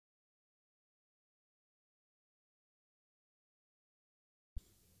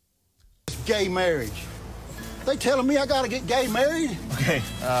gay marriage. They telling me I gotta get gay married? Okay,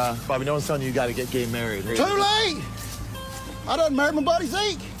 Bobby, no one's telling you gotta get gay married. Too late! I done married my buddy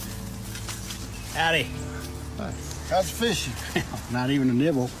Zeke. Howdy. How's the fishing? Not even a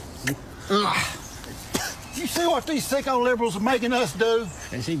nibble. You see what these sicko liberals are making us do?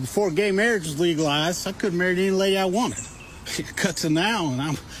 And see, before gay marriage was legalized, I could have married any lady I wanted. It cuts to now, and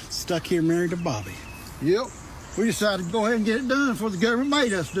I'm stuck here married to Bobby. Yep. We decided to go ahead and get it done before the government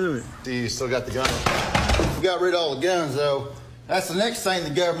made us do it. You still got the gun? We got rid of all the guns, though. That's the next thing the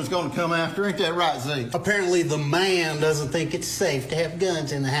government's going to come after. Ain't that right, Zeke? Apparently, the man doesn't think it's safe to have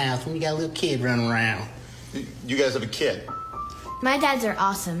guns in the house when you got a little kid running around. You guys have a kid? My dads are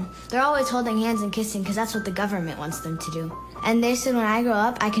awesome. They're always holding hands and kissing because that's what the government wants them to do. And they said when I grow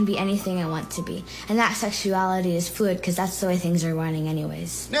up, I can be anything I want to be. And that sexuality is fluid because that's the way things are running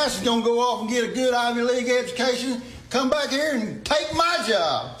anyways. Now she's going to go off and get a good Ivy League education, come back here and take my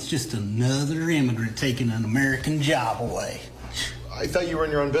job. It's just another immigrant taking an American job away. I thought you were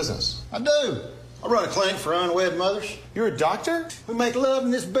in your own business. I do. I run a clinic for unwed mothers. You're a doctor? We make love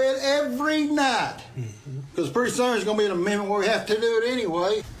in this bed every night. Because pretty soon there's going to be an amendment where we have to do it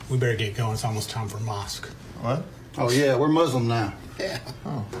anyway. We better get going. It's almost time for mosque. What? Oh, yeah, we're Muslim now. Yeah.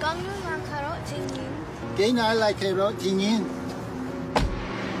 Oh.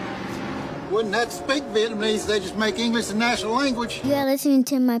 Wouldn't have to speak Vietnamese, they just make English the national language. You are listening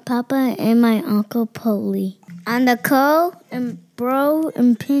to my papa and my uncle Polly on the Co and Bro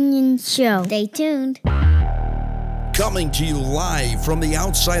Opinion Show. Stay tuned. Coming to you live from the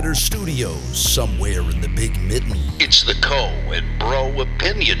Outsider Studios, somewhere in the Big Mitten. It's the Co and Bro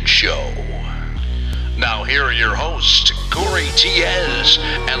Opinion Show. Now here are your hosts, Corey Tiez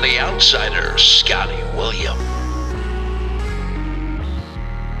and the Outsider, Scotty William.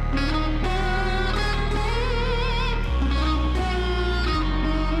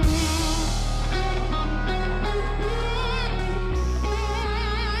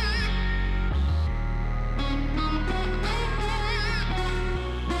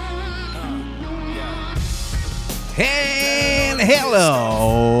 And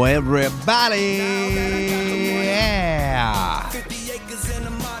hello, everybody.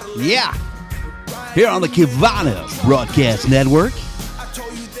 Yeah. Here on the Kavana Broadcast Network,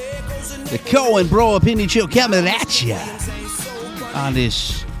 the Co and Bro Opinion Show coming at you on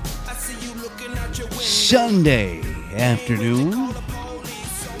this Sunday afternoon.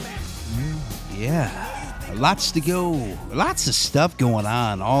 Yeah. Lots to go. Lots of stuff going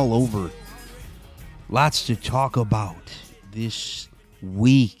on all over. Lots to talk about this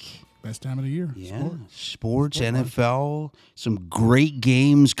week. Best time of the year. Yeah, sports, NFL, some great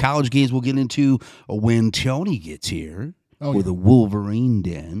games, college games we'll get into when Tony gets here for the Wolverine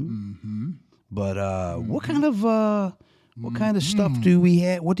Den. Mm-hmm. But what kind of stuff do we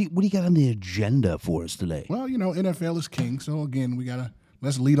have? What do you got on the agenda for us today? Well, you know, NFL is king, so again,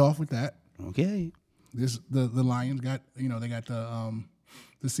 let's lead off with that. Okay. The Lions got, they got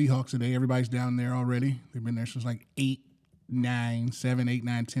the Seahawks today. Everybody's down there already. They've been there since like 8, 9, 10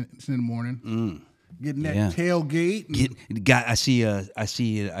 in the morning. Getting that tailgate. I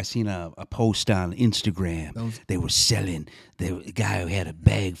seen a post on Instagram. They were selling the guy who had a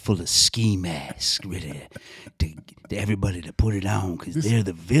bag full of ski masks ready to everybody to put it on because they're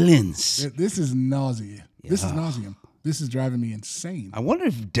the villains. This is nausea. This is nauseum. This is driving me insane. I wonder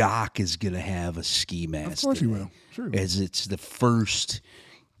if Doc is going to have a ski mask. Of course he will. Sure. As it's the first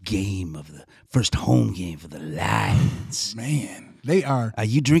home game for the Lions. Man, they are. Are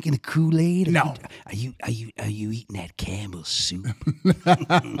you drinking the Kool-Aid? No. Are you eating that Campbell soup?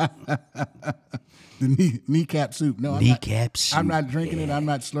 The kneecap soup. No, soup. I'm not drinking it. I'm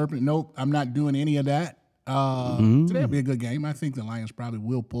not slurping it. Nope. I'm not doing any of that. Today will be a good game. I think the Lions probably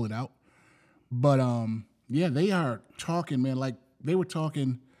will pull it out. But yeah, they are talking, man. Like they were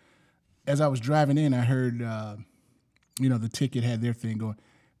talking as I was driving in. I heard, the ticket had their thing going.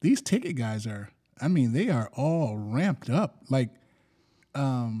 These ticket guys they are all ramped up. Like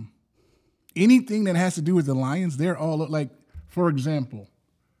anything that has to do with the Lions, they're all like, for example,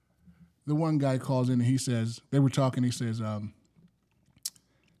 the one guy calls in and he says, they were talking, he says,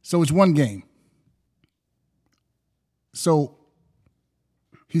 so it's one game. So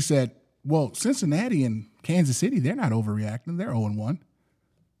he said, well, Cincinnati and Kansas City, they're not overreacting. They're 0-1.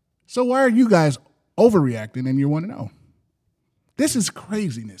 So why are you guys overreacting and you're 1-0? This is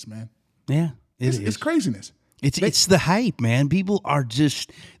craziness, man. Yeah, it's craziness. It's the hype, man. People are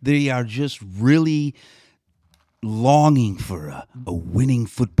just really longing for a winning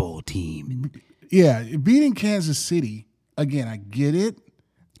football team. Yeah, beating Kansas City, again, I get it.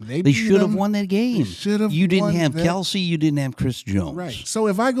 They should have won that game. You didn't have that. Kelsey. You didn't have Chris Jones. Right. So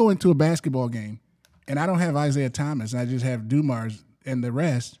if I go into a basketball game and I don't have Isaiah Thomas, and I just have Dumars and the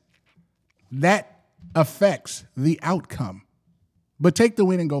rest, that affects the outcome. But take the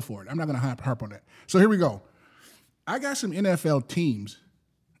win and go for it. I'm not going to harp on that. So here we go. I got some NFL teams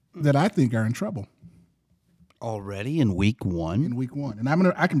that I think are in trouble Already in week one? in week one. And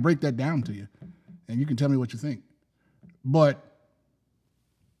I can break that down to you, and you can tell me what you think. But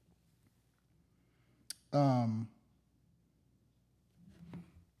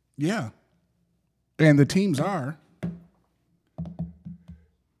yeah. And the teams are,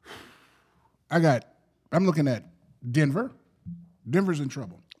 I'm looking at Denver. Denver's in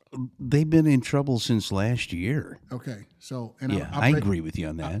trouble. They've been in trouble since last year. Okay. So, and Yeah, I agree with you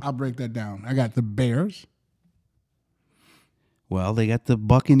on that. I'll break that down. I got the Bears. Well, they got the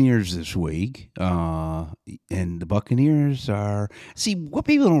Buccaneers this week, and the Buccaneers are... See, what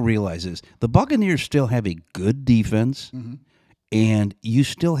people don't realize is the Buccaneers still have a good defense, and you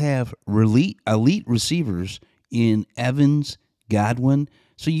still have elite receivers in Evans, Godwin,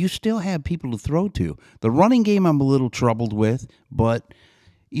 so you still have people to throw to. The running game I'm a little troubled with, but,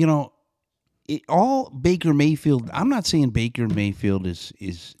 you know, all Baker Mayfield... I'm not saying Baker Mayfield is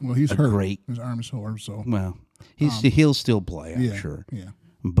Well, he's hurt. great... His arm is sore, so... Well... he'll still play, I'm sure. Yeah.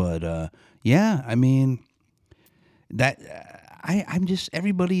 But yeah, I mean that I'm just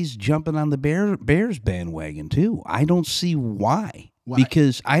everybody's jumping on the Bears bandwagon too. I don't see why.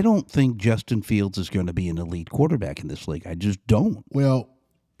 Because I don't think Justin Fields is going to be an elite quarterback in this league. I just don't. Well,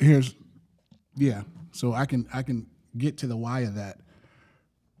 so I can get to the why of that.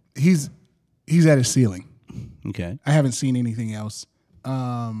 He's at his ceiling. Okay. I haven't seen anything else.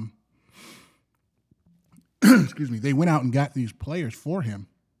 Excuse me. They went out and got these players for him,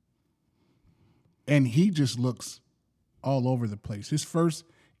 and he just looks all over the place.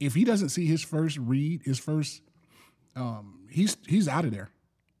 If he doesn't see his first read, he's out of there.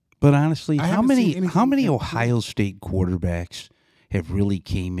 But honestly, how many Ohio State quarterbacks have really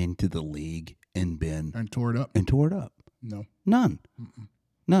came into the league and tore it up? No, none. Mm-mm.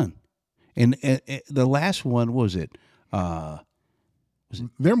 None. And the last one was it.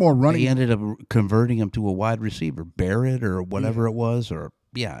 They're more running. They ended up converting him to a wide receiver, Barrett or whatever it was, or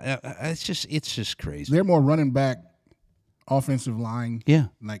it's just crazy. They're more running back, offensive line,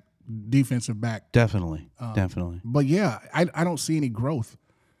 like defensive back. Definitely. But yeah, I don't see any growth,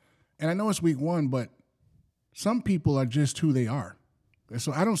 and I know it's week one, but some people are just who they are,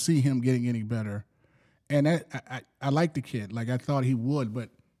 so I don't see him getting any better. And I like the kid, like I thought he would, but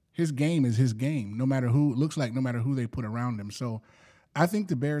his game is his game, no matter who they put around him. So. I think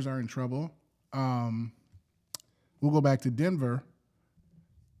the Bears are in trouble. We'll go back to Denver.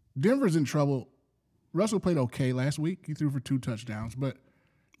 Denver's in trouble. Russell played okay last week. He threw for 2 touchdowns, but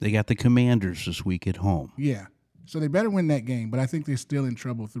they got the Commanders this week at home. Yeah, so they better win that game. But I think they're still in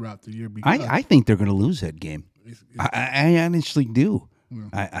trouble throughout the year. Because I think they're going to lose that game. I honestly do. Yeah.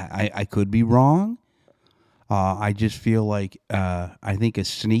 I could be wrong. I just feel like I think a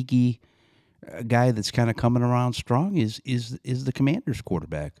sneaky guy that's kind of coming around strong is the Commanders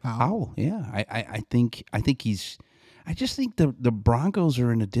quarterback. Howell. Yeah. I think he's I just think the Broncos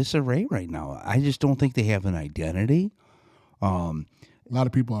are in a disarray right now. I just don't think they have an identity. A lot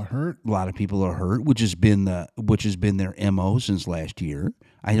of people are hurt. Which has been their MO since last year.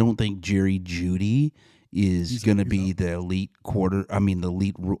 I don't think Jerry Jeudy is going to be the elite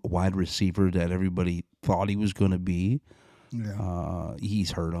wide receiver that everybody thought he was going to be. Yeah.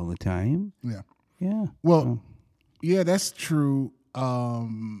 He's hurt all the time. Yeah. Yeah. Well, yeah, that's true.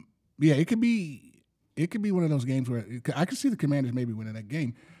 It could be one of those games where I could see the Commanders maybe winning that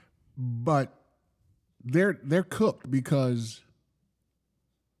game, but they're cooked because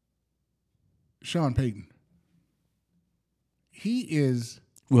Sean Payton. He is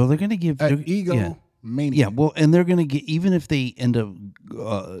they're going to give an ego maniac. Yeah, well, and they're going to get, even if they end up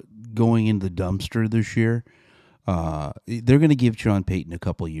going in the dumpster this year, they're going to give Sean Payton a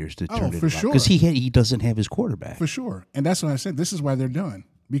couple of years to turn it around. Sure. Because he doesn't have his quarterback. For sure. And that's what I said. This is why they're done.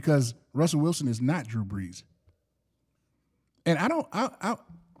 Because Russell Wilson is not Drew Brees. And I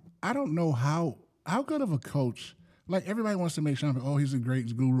don't know how good of a coach, like everybody wants to make Sean Payton, he's a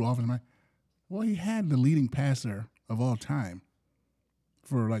great guru offensive mind. Well, he had the leading passer of all time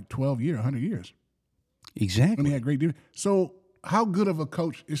for like 12 years, 100 years. Exactly. And he had great defense. So how good of a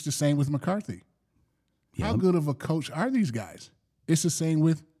coach is the same with McCarthy? Yep. How good of a coach are these guys? It's the same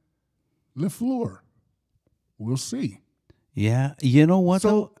with LaFleur. We'll see. Yeah, you know what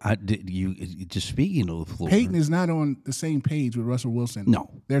So- though? You just speaking of the floor. Peyton is not on the same page with Russell Wilson. No.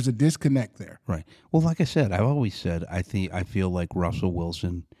 There's a disconnect there. Right. Well, like I said, I've always said I feel like Russell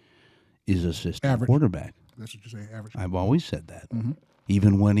Wilson is a system Average. quarterback. That's what you're saying, average. I've always said that, Mm-hmm.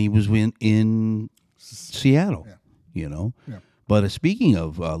 even when he was in Seattle. Yeah. You know. Yeah. But speaking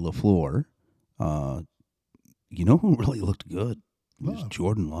of LaFleur, you know who really looked good? It was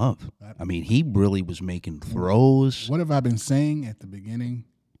Jordan Love. I mean, he really was making throws. What have I been saying at the beginning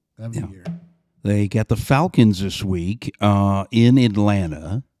of the year? They got the Falcons this week in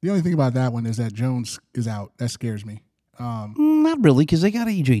Atlanta. The only thing about that one is that Jones is out. That scares me. Not really, because they got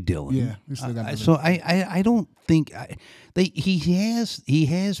A.J. Dillon. Yeah, we still got so I don't think he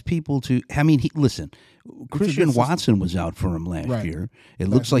has people to. I mean, listen, Christian Watson was out for him last year. It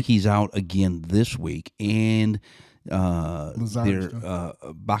looks like he's out again this week, and their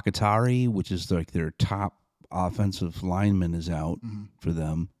Bakatari, which is like their top offensive lineman, is out for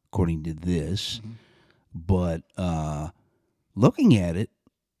them, according to this. But looking at it,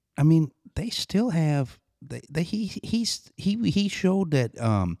 I mean, they still have. He showed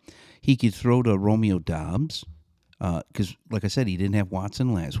that he could throw to Romeo Doubs because, like I said, he didn't have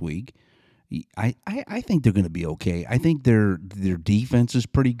Watson last week. I think they're going to be okay. I think their defense is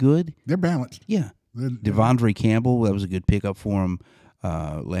pretty good. They're balanced. Yeah, Devondre Campbell, that was a good pickup for him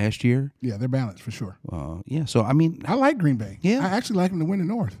last year. Yeah, they're balanced for sure. Yeah, so I mean, I like Green Bay. Yeah, I actually like them to win the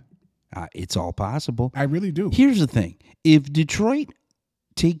North. It's all possible. I really do. Here's the thing: if Detroit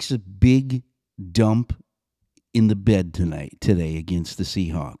takes a big dump in the bed today against the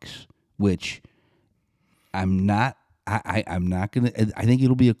Seahawks, which I'm not gonna. I think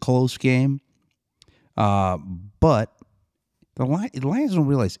it'll be a close game. But the Lions don't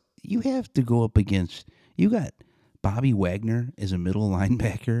realize you have to go up against. You got Bobby Wagner as a middle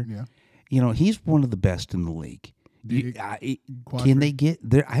linebacker. Yeah, you know he's one of the best in the league. Can they get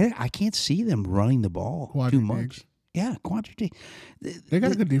there? I can't see them running the ball too much. Diggs. Yeah, quantity. They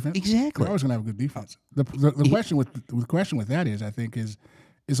got a good defense. Exactly. They're always going to have a good defense. The question with that is, I think, is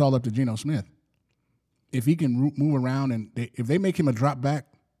it's all up to Geno Smith. If he can move around and if they make him a drop back,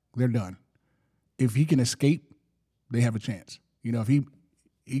 they're done. If he can escape, they have a chance. You know, if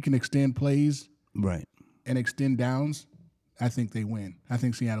he can extend plays, right, and extend downs, I think they win. I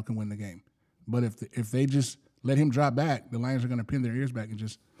think Seattle can win the game. But if they just let him drop back, the Lions are going to pin their ears back and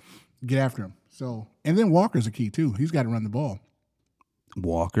just get after him. So, and then Walker's a key too. He's got to run the ball.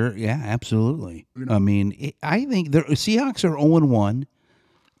 Walker, yeah, absolutely. You know, I mean, I think the Seahawks are 0-1.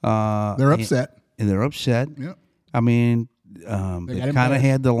 They're upset. And they're upset. Yep. I mean, they kind of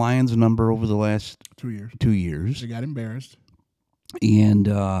had the Lions' number over the last 2 years. They got embarrassed. And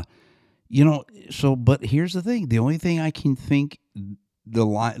you know, so but here's the thing: the only thing I can think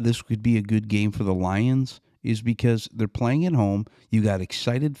this could be a good game for the Lions is because they're playing at home. You got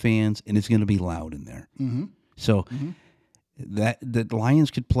excited fans, and it's going to be loud in there. Mm-hmm. So that the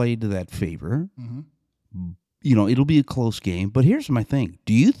Lions could play to that favor. Mm-hmm. You know, it'll be a close game. But here's my thing: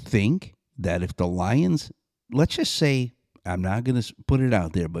 do you think that if the Lions, let's just say, I'm not going to put it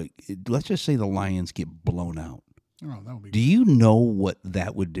out there, but let's just say the Lions get blown out. Oh, that would be. Do you know what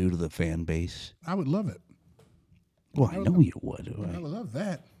that would do to the fan base? I would love it. Well, I know you would. I would love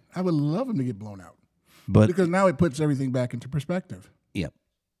that. I would love them to get blown out. But because now it puts everything back into perspective. Yep.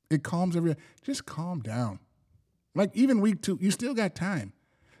 It calms everyone. Just calm down. Like even week 2, you still got time.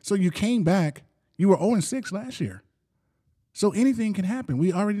 So you came back. You were 0-6 last year. So anything can happen.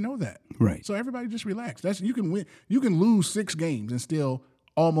 We already know that. Right. So everybody just relax. You can win. You can lose 6 games and still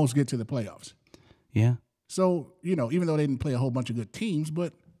almost get to the playoffs. Yeah. So, you know, even though they didn't play a whole bunch of good teams,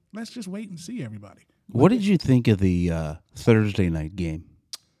 but let's just wait and see everybody. What did you think of the Thursday night game?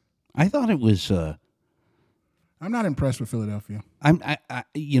 I thought it was. I'm not impressed with Philadelphia. I'm not.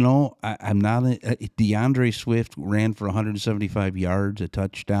 DeAndre Swift ran for 175 yards, a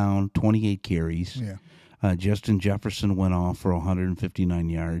touchdown, 28 carries. Yeah. Justin Jefferson went off for 159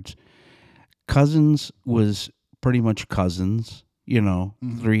 yards. Cousins was pretty much Cousins. You know,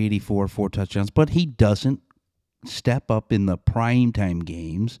 384, 4 touchdowns, but he doesn't step up in the primetime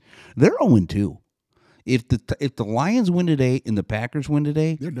games. They're 0-2. If the Lions win today and the Packers win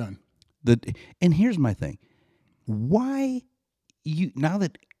today, they're done. And here's my thing: why now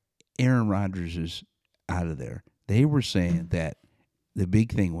that Aaron Rodgers is out of there, they were saying that the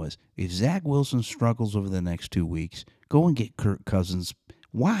big thing was if Zach Wilson struggles over the next 2 weeks, go and get Kirk Cousins.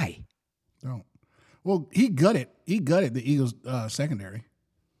 Why? Don't. Well, he gutted the Eagles' secondary.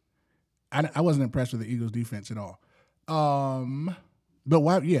 I wasn't impressed with the Eagles' defense at all. But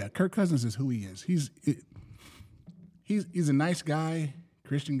why? Yeah, Kirk Cousins is who he is. He's a nice guy,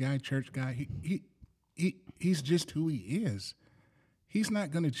 Christian guy, church guy. he's just who he is. He's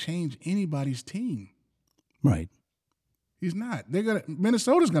not going to change anybody's team. Right. He's not.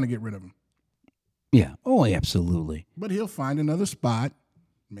 Minnesota's going to get rid of him. Yeah. Oh, absolutely. But he'll find another spot,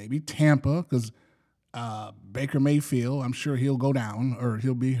 maybe Tampa, because Baker Mayfield, I'm sure he'll go down, or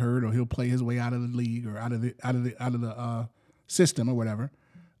he'll be hurt, or he'll play his way out of the league, or out of the system, or whatever.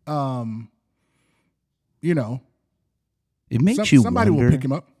 You know, it makes you somebody wonder, will pick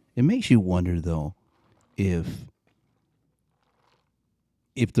him up. It makes you wonder, though, if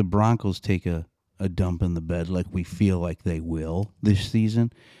the Broncos take a dump in the bed like we feel like they will this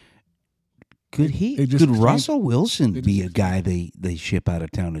season, could Russell Wilson be a guy they ship out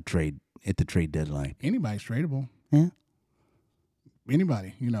of town to trade at the trade deadline? Anybody's tradable. Yeah.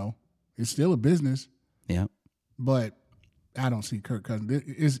 Anybody, you know. It's still a business. Yeah. But I don't see Kirk Cousins.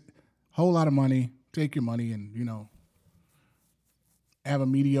 It's a whole lot of money. Take your money and, you know, have a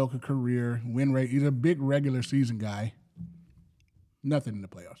mediocre career, win rate. He's a big regular season guy. Nothing in the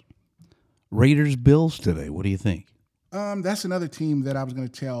playoffs. Raiders Bills today. What do you think? That's another team that I was going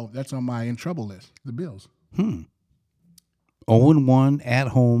to tell. That's on my in trouble list. The Bills. 0-1 at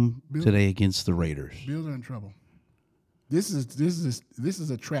home today against the Raiders. Bills are in trouble. This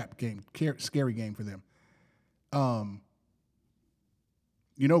is a trap game, scary game for them.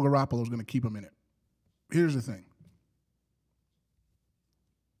 You know Garoppolo's going to keep them in it. Here's the thing.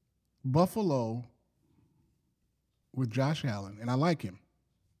 Buffalo with Josh Allen, and I like him.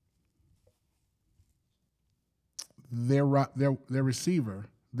 Their receiver,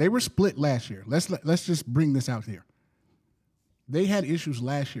 they were split last year. Let's just bring this out here. They had issues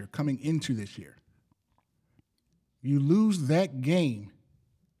last year coming into this year. You lose that game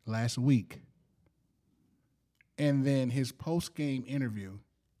last week, and then his post-game interview,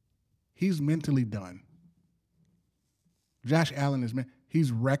 he's mentally done. Josh Allen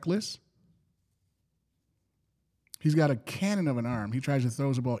he's reckless. He's got a cannon of an arm. He tries to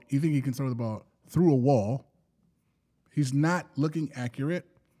throw the ball. You think he can throw the ball through a wall. He's not looking accurate.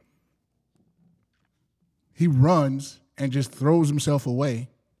 He runs and just throws himself away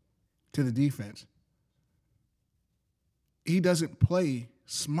to the defense. He doesn't play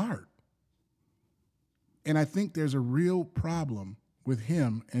smart. And I think there's a real problem with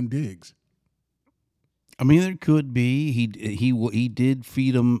him and Diggs. I mean, there could be. He did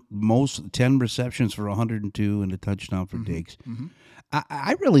feed him 10 receptions for 102 and a touchdown for Diggs. Mm-hmm.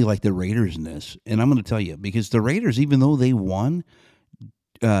 I really like the Raiders in this, and I'm going to tell you, because the Raiders, even though they won,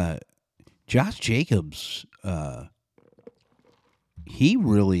 Josh Jacobs, he's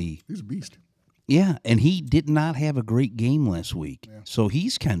a beast. Yeah, and he did not have a great game last week, so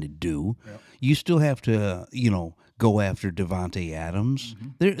he's kind of due. Yeah. You still have to, go after Devontae Adams.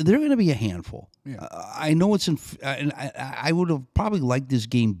 Mm-hmm. They're going to be a handful. Yeah. I know it's I would have probably liked this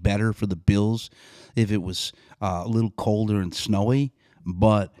game better for the Bills if it was a little colder and snowy,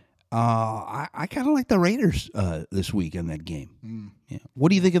 but I kind of like the Raiders this week in that game. Mm. Yeah. What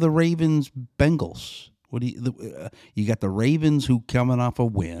do you think of the Ravens Bengals? You got the Ravens who coming off a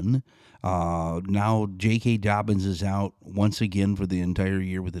win. Now J.K. Dobbins is out once again for the entire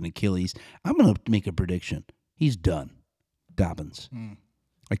year with an Achilles. I'm going to make a prediction. He's done. Dobbins.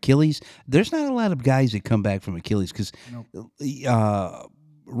 Achilles. There's not a lot of guys that come back from Achilles because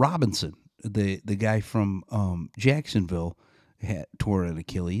Robinson, the guy from Jacksonville, tore an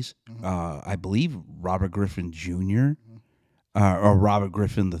Achilles. Mm-hmm. I believe Robert Griffin Jr. Or Robert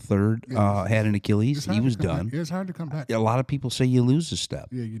Griffin III had an Achilles. He was done. It's hard to come back. A lot of people say you lose a step.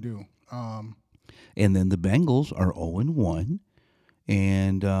 Yeah, you do. And then the Bengals are 0-1,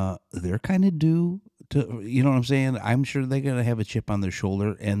 and they're kind of due to, you know what I'm saying? I'm sure they're going to have a chip on their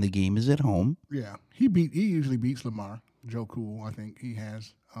shoulder, and the game is at home. Yeah, he usually beats Lamar. Joe Cool, I think he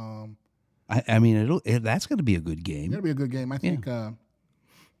has. I mean, that's going to be a good game. It'll be a good game. I think. I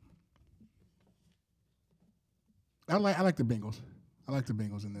like the Bengals. I like the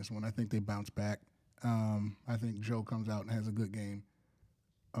Bengals in this one. I think they bounce back. I think Joe comes out and has a good game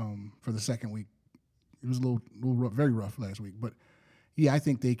for the second week. It was a little rough, very rough last week, but yeah, I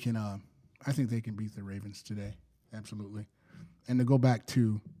think they can. I think they can beat the Ravens today. Absolutely. And to go back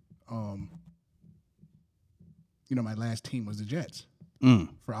to, my last team was the Jets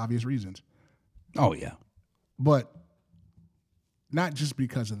for obvious reasons. Oh yeah, but not just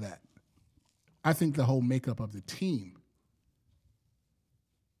because of that. I think the whole makeup of the team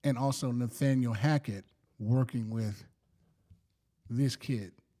and also Nathaniel Hackett working with this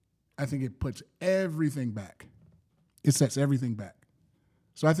kid, I think it puts everything back. It sets everything back.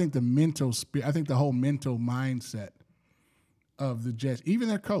 So I think the whole mental mindset of the Jets, even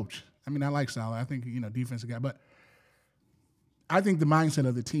their coach, I mean, I like Saleh. I think, defensive guy, but I think the mindset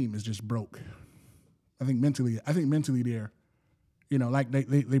of the team is just broke. I think mentally they're, like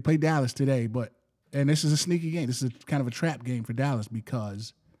they play Dallas today, and this is a sneaky game. This is kind of a trap game for Dallas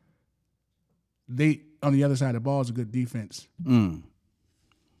because they, on the other side of the ball, is a good defense. And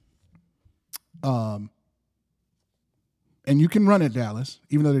you can run at Dallas,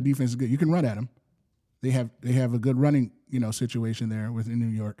 even though their defense is good. You can run at them. They have a good running, situation there within New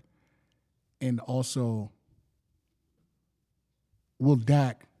York. And also, will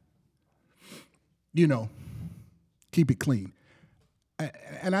Dak, keep it clean?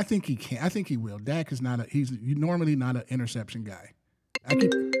 And I think he can. I think he will. Dak is he's normally not an interception guy.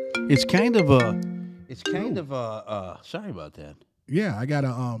 It's kind of a sorry about that. Yeah, I got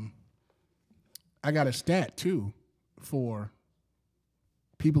a stat too for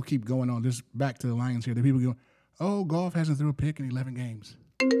people keep going on this back to the Lions here. The people go, oh, Goff hasn't threw a pick in 11 games.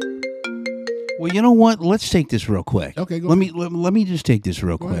 Well, you know what? Let's take this real quick. Okay, let me just take this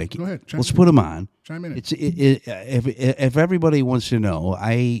real quick. Go ahead. Let's put them on. Chime in. If everybody wants to know,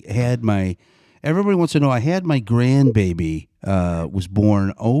 I had my grandbaby was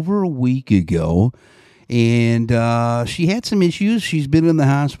born over a week ago, and she had some issues. She's been in the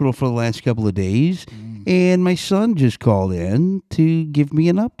hospital for the last couple of days, and my son just called in to give me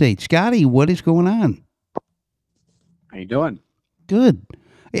an update. Scotty, what is going on? How you doing? Good.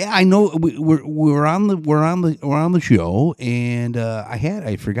 Yeah, I know we're on the show, and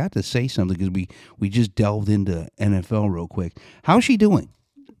I forgot to say something because we just delved into NFL real quick. How's she doing?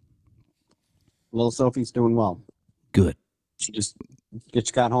 Little Sophie's doing well. Good. She just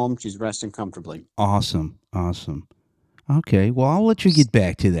got home. She's resting comfortably. Awesome. Okay, well I'll let you get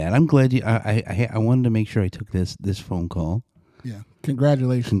back to that. I'm glad you. I wanted to make sure I took this phone call. Yeah,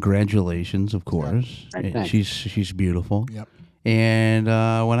 congratulations, of course. Right, she's beautiful. Yep. And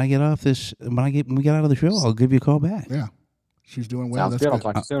when we get out of the show, I'll give you a call back. Yeah, she's doing well. Sounds good. I'll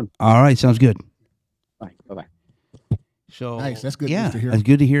talk to you soon. All right, sounds good. Bye. Bye. So nice. That's good. Yeah, to hear. That's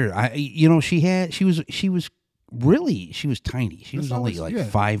good to hear. She was tiny. She was only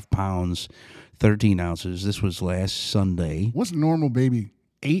 5 pounds, 13 ounces. This was last Sunday. What's normal, baby?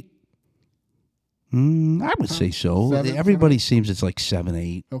 8? I would say so. Everybody seems it's like 7,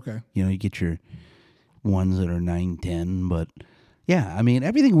 8. Okay. You get your ones that are 9, 10, but yeah, I mean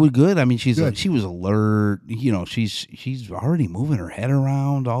everything was good. I mean she was alert. She's already moving her head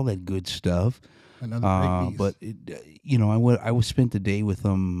around, all that good stuff. Another but I was spent the day with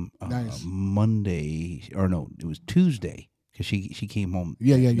them Monday, or no, it was Tuesday because she came home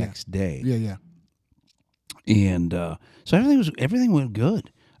next day. Yeah. And so everything went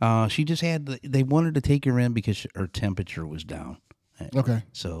good. She just they wanted to take her in because her temperature was down. Okay.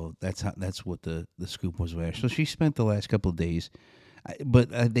 So that's what the scoop was there. So she spent the last couple of days,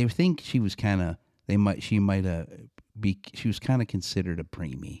 but they think she was kind of she was kind of considered a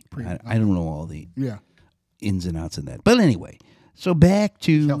preemie. I don't know all the ins and outs of that. But anyway, so back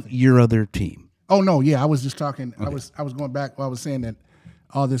to your other team. Oh no, yeah, I was just talking. Okay. I was going back. I was saying that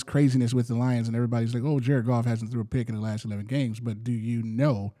all this craziness with the Lions and everybody's like, oh, Jared Goff hasn't threw a pick in the last 11 games. But do you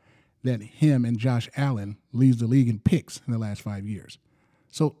know that him and Josh Allen leads the league in picks in the last 5 years?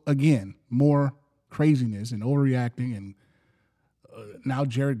 So again, more craziness and overreacting, and now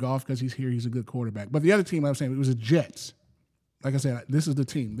Jared Goff, because he's here, he's a good quarterback. But the other team I was saying, it was the Jets. Like I said, this is the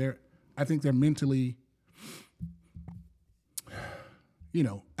team. I think they're mentally,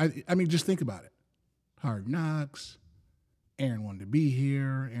 I mean, just think about it. Hard knocks. Aaron wanted to be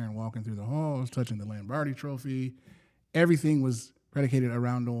here. Aaron walking through the halls, touching the Lombardi Trophy. Everything was predicated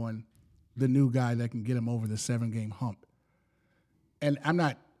around on the new guy that can get him over the 7-game hump. And I'm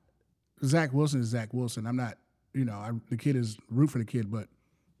not, Zach Wilson is Zach Wilson. I'm not, the kid is root for the kid, but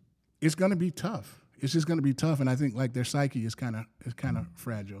it's going to be tough. It's just going to be tough. And I think their psyche is kind of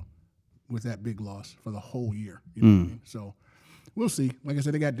fragile with that big loss for the whole year. You know what I mean? So we'll see. Like I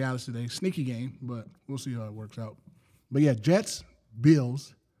said, they got Dallas today. Sneaky game, but we'll see how it works out. But yeah, Jets,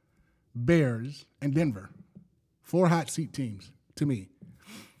 Bills, Bears, and Denver. 4 hot seat teams to me.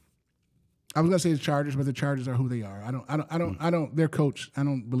 I was gonna say the Chargers, but the Chargers are who they are. I don't. Their coach, I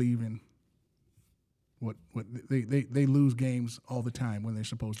don't believe in what they lose games all the time when they're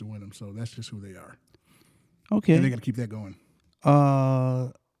supposed to win them. So that's just who they are. Okay, and they got to keep that going.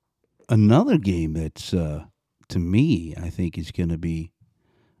 Another game that's to me, I think is going to be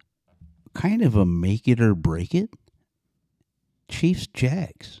kind of a make it or break it. Chiefs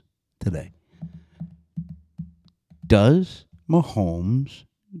Jags today. Does Mahomes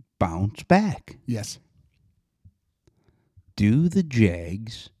bounce back? Yes. Do the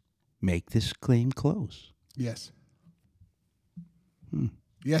Jags make this claim close? Yes.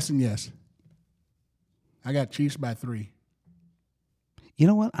 Yes and yes. I got Chiefs by 3. You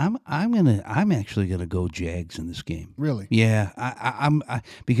know what? I'm actually gonna go Jags in this game. Really? Yeah, I'm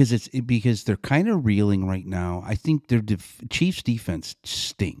because they're kind of reeling right now. I think their Chiefs defense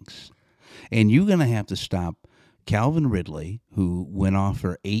stinks, and you're gonna have to stop Calvin Ridley, who went off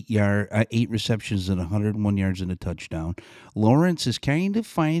for 8 receptions and 101 yards and a touchdown. Lawrence is kind of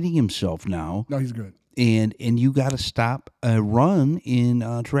finding himself now. No, he's good. And you got to stop a run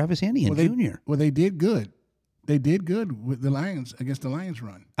in Travis Etienne Jr. Well, they did good. They did good with the Lions against the Lions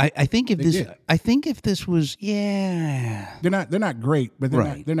run. I think if this was they're not great, but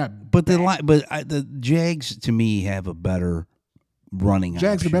they're not. But the Jags to me have a better running.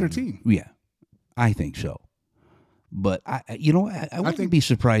 Jags option. a better team. Yeah, I think so. But I wouldn't be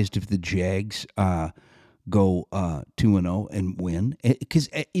surprised if the Jags go 2-0 and win. Because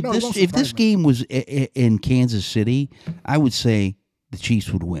if this game was in Kansas City, I would say the Chiefs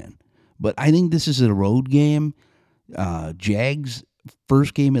would win. But I think this is a road game. Jags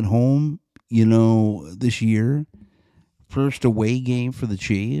first game at home, this year, first away game for the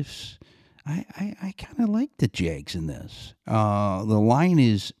Chiefs. I kind of like the Jags in this. The line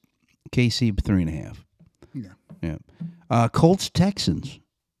is KC 3.5. Yeah. Colts Texans.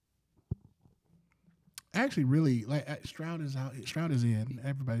 Actually, really like Stroud is out. Stroud is in.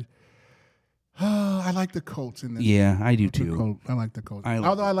 Everybody. I like the Colts in this. Yeah, I do too. I like the Colts.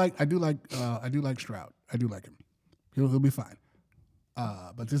 Although I do like Stroud. I do like him. He'll be fine.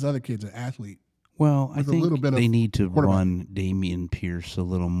 But this other kid's an athlete. Well, I think they need to run Damian Pierce a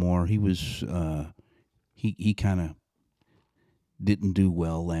little more. He was he kind of didn't do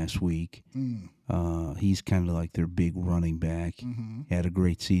well last week. He's kind of like their big running back. Mm-hmm. Had a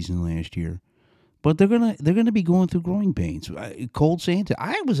great season last year. But they're gonna be going through growing pains. Colts and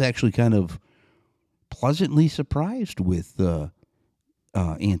I was actually kind of pleasantly surprised with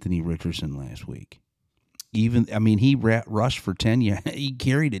Anthony Richardson last week. He rushed for 10 yards. He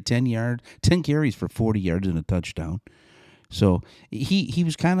carried it 10 carries for 40 yards and a touchdown. So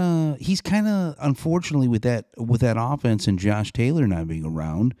he's kind of unfortunately with that offense and Josh Taylor not being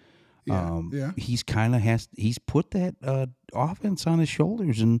around. He's put that offense on his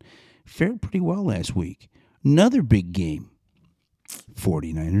shoulders and fared pretty well last week. Another big game.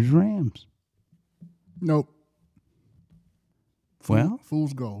 49ers Rams. Nope.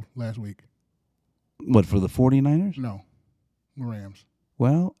 Fool's gold last week. What, for the 49ers? No. The Rams.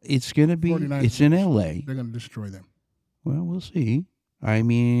 Well, it's going to be, it's in L.A. They're going to destroy them. Well, we'll see. I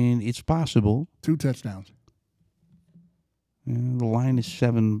mean, it's possible. 2 touchdowns. The line is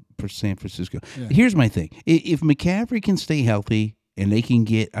 7 for San Francisco. Yeah. Here's my thing. If McCaffrey can stay healthy and they can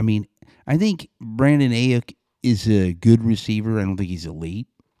get, I think Brandon Ayuk is a good receiver. I don't think he's elite.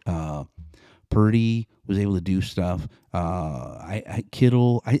 Purdy was able to do stuff.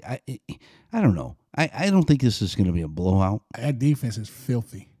 Kittle, I don't know. I don't think this is going to be a blowout. That defense is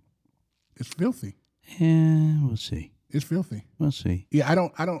filthy. It's filthy. Yeah, we'll see. It's filthy. We'll see. Yeah, I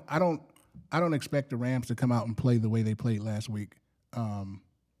don't expect the Rams to come out and play the way they played last week. I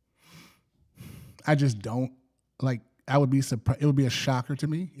just don't. Like, I would be surprised. It would be a shocker to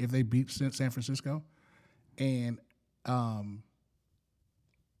me if they beat San Francisco. And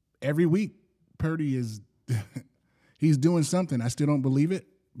every week, Purdy is he's doing something. I still don't believe it,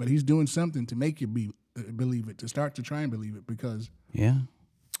 but he's doing something to make you believe it, to start to try and believe it, because they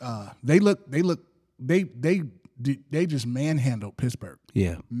just manhandled Pittsburgh.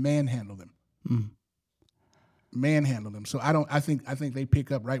 Yeah, manhandled them. Manhandled them. So I think they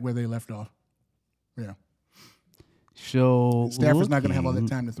pick up right where they left off. Yeah. So Stafford's not going to have all that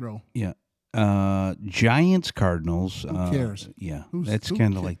time to throw. Yeah. Giants Cardinals. Who cares? Yeah, that's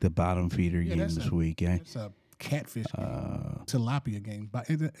kind of like the bottom feeder game this week. That's a catfish game. Tilapia game.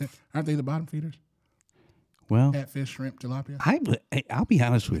 Aren't they the bottom feeders? Well, catfish, shrimp, tilapia. I'll be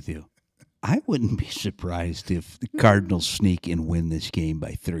honest with you. I wouldn't be surprised if the Cardinals sneak and win this game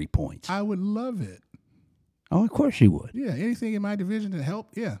by 3 points. I would love it. Oh, of course you would. Yeah, anything in my division to help.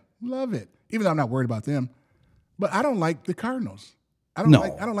 Yeah, love it. Even though I'm not worried about them, but I don't like the Cardinals. I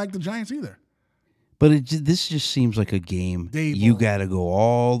don't like the Giants either. But this just seems like a game you got to go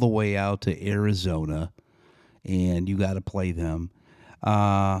all the way out to Arizona, and you got to play them.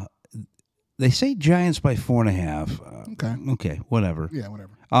 They say Giants by 4.5. Okay, whatever. Yeah,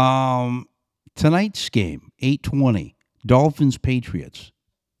 whatever. Tonight's game, 8:20, Dolphins Patriots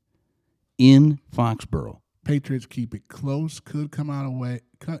in Foxborough. Patriots keep it close. Could come out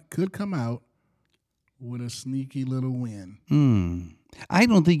with a sneaky little win. I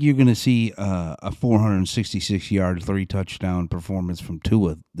don't think you're going to see a 466-yard, 3-touchdown performance from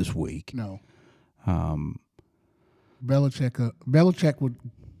Tua this week. No. Belichick would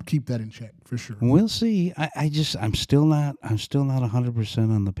keep that in check for sure. We'll see. I'm still not 100%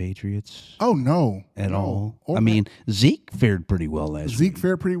 on the Patriots. Oh no, at all. Or I mean, Zeke fared pretty well last week. Zeke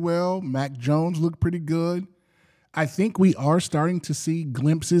fared pretty well. Mac Jones looked pretty good. I think we are starting to see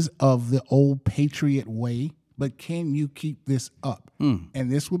glimpses of the old Patriot way, but can you keep this up? And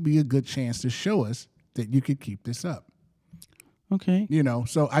this would be a good chance to show us that you could keep this up. Okay.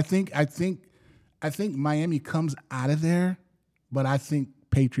 So I think Miami comes out of there, but I think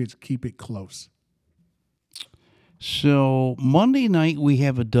Patriots keep it close. So Monday night we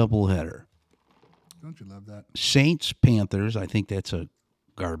have a doubleheader. Don't you love that? Saints Panthers. I think that's a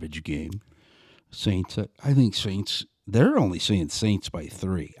garbage game. Saints. I think Saints. They're only saying Saints by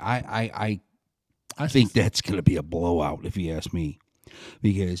 3. I think that's going to be a blowout if you ask me,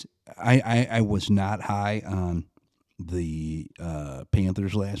 because I was not high on the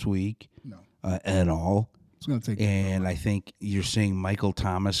Panthers last week. No. At all. It's going to take. And I think you're seeing Michael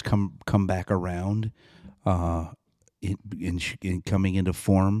Thomas come back around, in coming into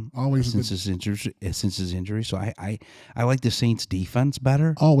form since his injury. So I like the Saints defense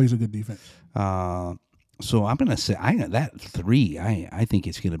better. Always a good defense. So I'm gonna say that 3. I think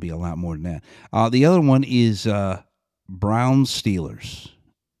it's gonna be a lot more than that. The other one is Browns Steelers.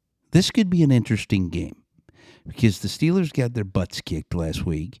 This could be an interesting game because the Steelers got their butts kicked last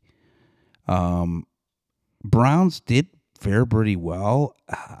week. Browns did fare pretty well.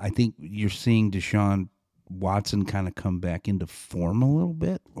 I think you're seeing Deshaun Watson kind of come back into form a little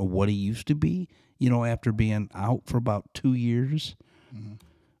bit, or what he used to be, after being out for about 2 years. Mm-hmm.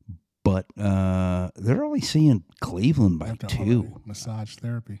 But they're only seeing Cleveland by 2. Massage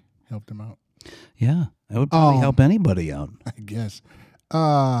therapy helped him out. Yeah, that would probably help anybody out. I guess.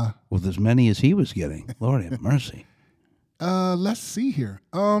 With as many as he was getting. Lord have mercy. Let's see here.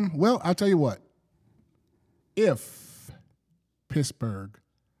 Well, I'll tell you what. If Pittsburgh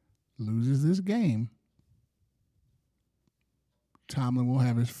loses this game, Tomlin will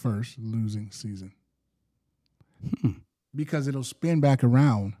have his first losing season. Because it'll spin back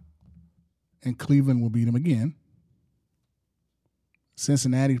around and Cleveland will beat him again.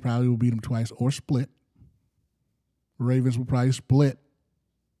 Cincinnati probably will beat him twice or split. Ravens will probably split.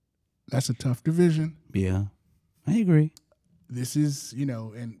 That's a tough division. Yeah, I agree. This is,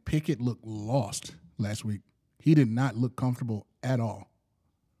 and Pickett looked lost last week. He did not look comfortable at all.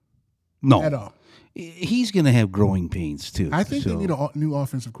 No. At all. He's going to have growing pains, too. I think they need a new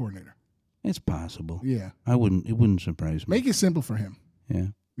offensive coordinator. It's possible. Yeah. It wouldn't surprise me. Make it simple for him. Yeah.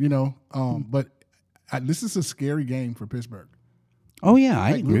 But this is a scary game for Pittsburgh. Oh, yeah,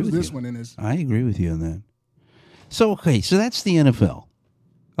 I agree with this you. One in his... I agree with you on that. So that's the NFL.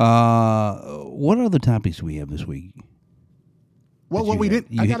 What other topics do we have this week? Well, what we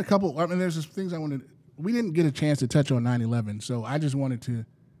didn't... I got a couple... I mean, there's just things I wanted... We didn't get a chance to touch on 9/11, so I just wanted to...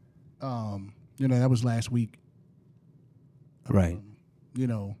 that was last week. Right.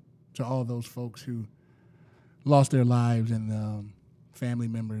 To all those folks who lost their lives and family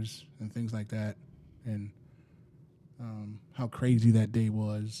members and things like that, and how crazy that day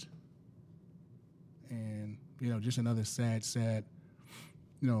was. And, just another sad,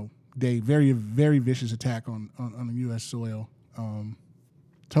 day. Very, very vicious attack on the U.S. soil.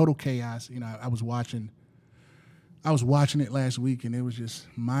 Total chaos. I was watching it last week, and it was just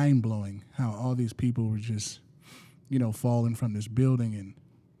mind-blowing how all these people were just, falling from this building and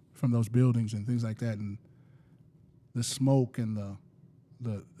from those buildings and things like that, and the smoke and the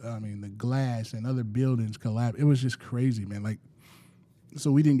glass and other buildings collapsed. It was just crazy, man.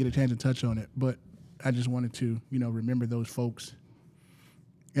 So we didn't get a chance to touch on it, but I just wanted to, remember those folks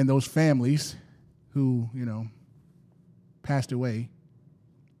and those families who, passed away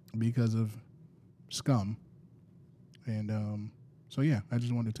because of scum. And I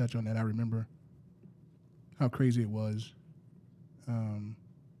just wanted to touch on that. I remember how crazy it was.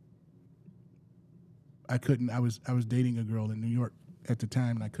 I was dating a girl in New York at the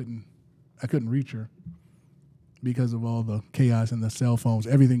time, and I couldn't reach her because of all the chaos and the cell phones.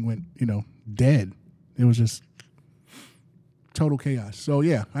 Everything went, dead. It was just total chaos. So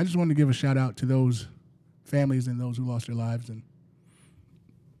yeah, I just wanted to give a shout out to those families and those who lost their lives, and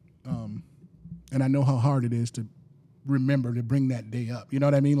I know how hard it is to remember to bring that day up. You know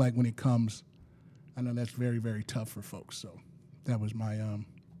what I mean? Like when it comes, I know that's very, very tough for folks. So that was my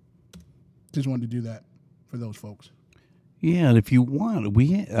just wanted to do that for those folks. Yeah, and if you want,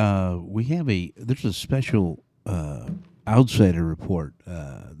 there's a special outsider report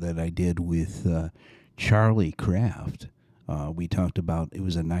that I did with Charlie Kraft. We talked about, it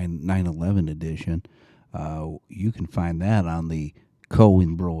was a 9/11 edition. You can find that on the Co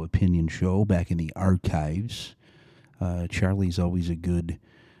and Bro Opinion Show back in the archives. Charlie's always a good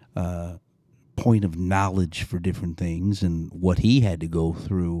point of knowledge for different things and what he had to go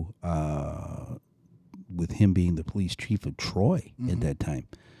through with him being the police chief of Troy at that time.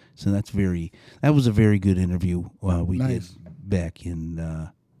 So that was a very good interview we did back in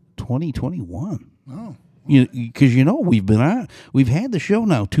 2021. Oh. Because we've had the show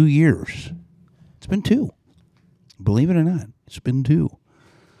now 2 years. It's been 2. Believe it or not, it's been 2.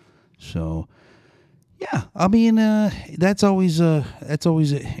 So, yeah, I mean, that's always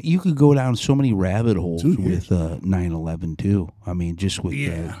you could go down so many rabbit holes with 9/11 too. I mean, just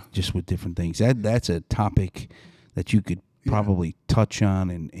with different things. That's a topic that you could probably touch on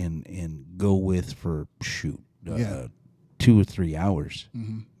and go with for 2 or 3 hours.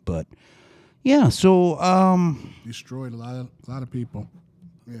 Mm-hmm. But yeah, so destroyed a lot of people.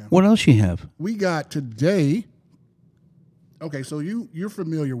 Yeah. What else you have? We got today. Okay, so you're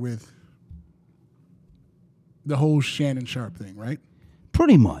familiar with the whole Shannon Sharpe thing, right?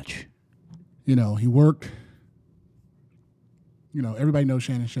 Pretty much. He worked. Everybody knows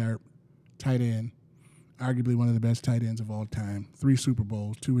Shannon Sharpe, tight end, arguably one of the best tight ends of all time. 3 Super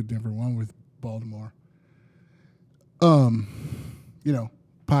Bowls, 2 with Denver, 1 with Baltimore.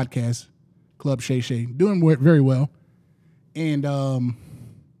 Podcast, Club Shay Shay, doing very well. And,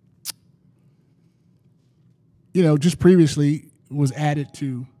 just previously was added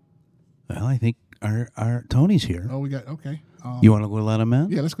to. Well, I think our Tony's here. Oh, we got, okay. You want to go let him in?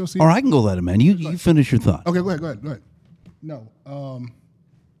 Yeah, let's go see. Or I can go let him in. You finish your thought. Okay, go ahead. No.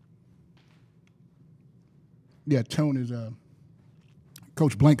 Tone is,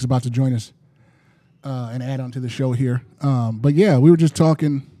 Coach Blank's about to join us and add on to the show here. But yeah, we were just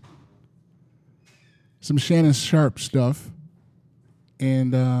talking some Shannon Sharpe stuff.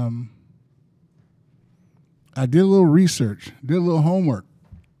 And I did a little research, did a little homework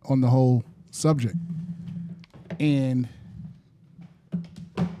on the whole subject. And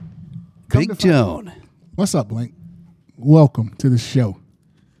Big Tone. What's up, Blank? Welcome to the show.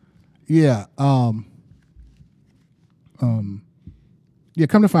 Yeah. Come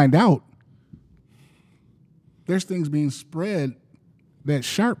to find out, there's things being spread that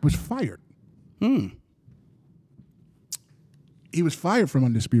Sharpe was fired. He was fired from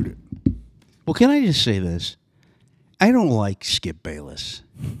Undisputed. Well, can I just say this? I don't like Skip Bayless.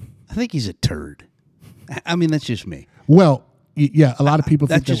 I think he's a turd. I mean, that's just me. Well, yeah, a lot of people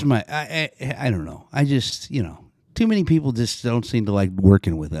think that's just my. I don't know. I just too many people just don't seem to like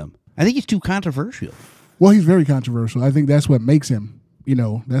working with him. I think he's too controversial. Well, he's very controversial. I think that's what makes him.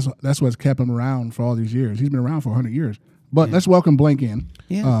 That's what's kept him around for all these years. He's been around for 100 years. But let's welcome Blank in.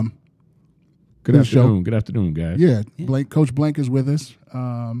 Yeah. Good afternoon. Good afternoon, guys. Yeah. Coach Blank is with us.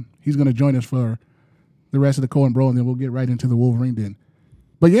 He's going to join us for the rest of the Co and Bro, and then we'll get right into the Wolverine Den.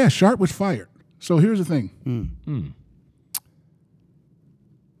 But yeah, Sharpe was fired. So here's the thing.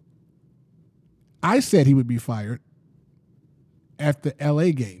 I said he would be fired at the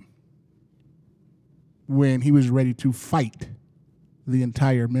L.A. game when he was ready to fight the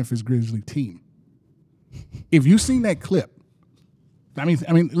entire Memphis Grizzlies team. If you've seen that clip, I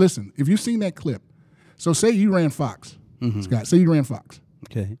mean, listen, if you've seen that clip, so say you ran Fox, Scott, say you ran Fox.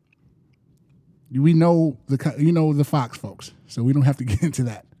 Okay. We know the Fox folks, so we don't have to get into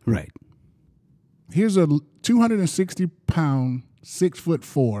that. Right. Here's a 260-pound,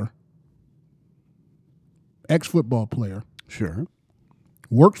 6'4" ex-football player. Sure.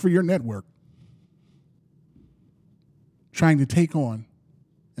 Worked for your network, trying to take on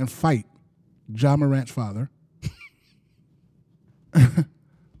and fight Ja Morant's father.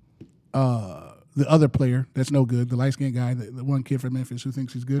 The other player that's no good, the light-skinned guy, the one kid from Memphis who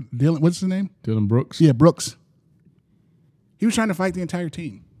thinks he's good. Dylan, what's his name? Dylan Brooks. Yeah, Brooks. He was trying to fight the entire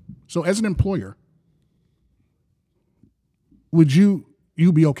team. So as an employer, would you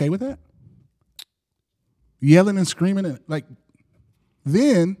be okay with that? Yelling and screaming and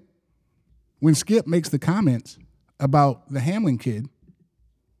then when Skip makes the comments about the Hamlin kid,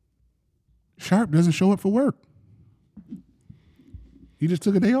 Sharpe doesn't show up for work. He just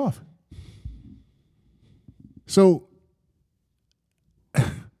took a day off. So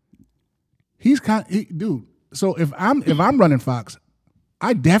dude. So if I'm running Fox,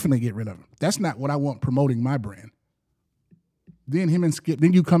 I definitely get rid of him. That's not what I want promoting my brand. Then him and Skip.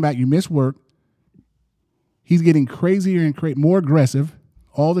 Then you come back, you miss work. He's getting crazier and more aggressive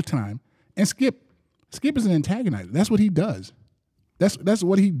all the time. And Skip is an antagonizer. That's what he does. That's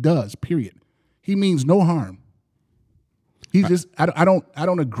what he does. Period. He means no harm. He's just I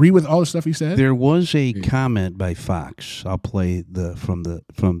don't agree with all the stuff he said. There was a comment by Fox. I'll play from the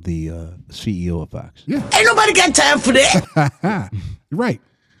CEO of Fox. Yeah. Ain't nobody got time for that. Right.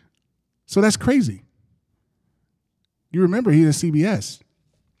 So that's crazy. You remember he was CBS.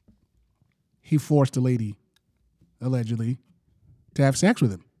 he forced a lady, allegedly, to have sex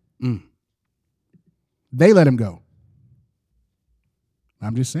with him. They let him go.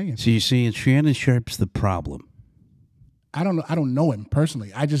 I'm just saying. So you're saying Shannon Sharpe's the problem? I don't know him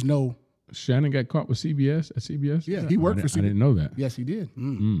personally. I just know Shannon got caught with CBS at CBS. Yeah, he worked for CBS. I didn't know that. Yes, he did.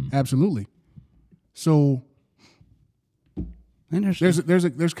 Absolutely. So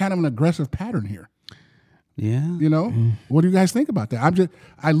there's kind of an aggressive pattern here. Yeah. You know, what do you guys think about that?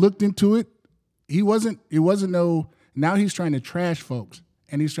 I looked into it. It wasn't now he's trying to trash folks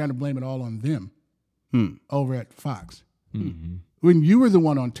and he's trying to blame it all on them over at Fox. Mm-hmm. When you were the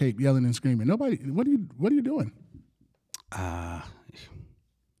one on tape yelling and screaming, nobody, what are you doing? Yeah.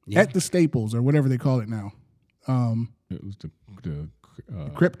 At the Staples or whatever they call it now. It was the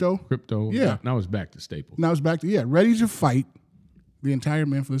Crypto? Crypto. Yeah. Now it's back to Staples. Now it's back to, ready to fight the entire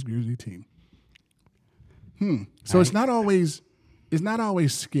Memphis Grizzlies team. So it's not always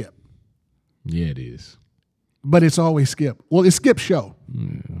Skip. Yeah, it is. But it's always Skip. Well, it's Skip's show.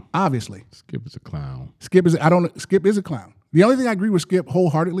 Yeah. Obviously. Skip is a clown. Skip is a clown. The only thing I agree with Skip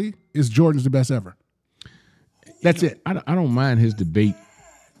wholeheartedly is Jordan's the best ever. That's it. I don't mind his debate,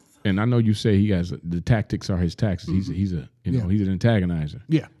 and I know you say he has the tactics are his tactics. He's an antagonizer.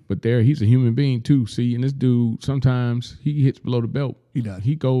 Yeah. But he's a human being too. See, and this dude sometimes he hits below the belt. He does.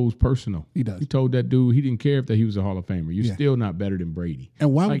 He goes personal. He does. He told that dude he didn't care if he was a Hall of Famer. You're still not better than Brady.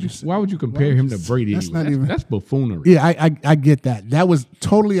 And why would you compare him to Brady? That's buffoonery. Yeah, I get that. That was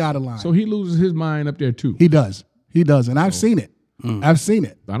totally out of line. So he loses his mind up there too. He does, and I've seen it. I've seen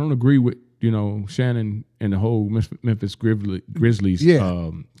it. I don't agree with Shannon and the whole Memphis Grizzlies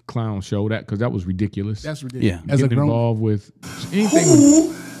clown show because that was ridiculous. That's ridiculous. Yeah, getting involved with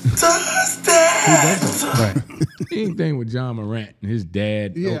anything. Anything with John Morant and his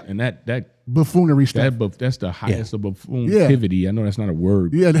dad, and that buffoonery stuff. That's the highest of buffoonivity. I know that's not a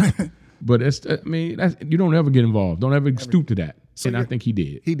word. Yeah, but you don't ever get involved. Don't ever stoop to that. And I think he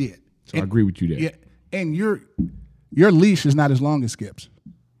did. He did. So I agree with you there. Yeah, and your leash is not as long as Skip's.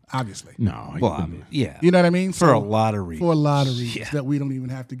 Obviously. No. You know what I mean? For a lot of reasons. That we don't even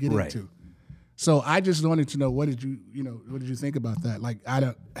have to get into. So I just wanted to know what did you think about that? Like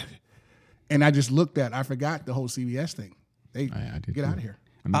I just looked at. I forgot the whole CBS thing. I did get out of here.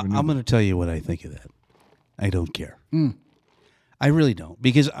 I'm going to tell you what I think of that. I don't care. I really don't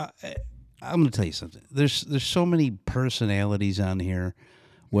because I'm going to tell you something. There's so many personalities on here,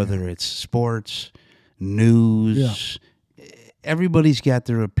 whether it's sports, news. Yeah. Everybody's got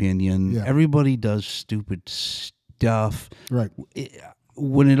their opinion. Yeah. Everybody does stupid stuff. Right.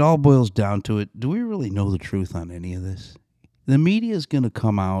 When it all boils down to it, do we really know the truth on any of this? The media is going to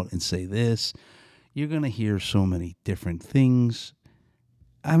come out and say this. You're going to hear so many different things.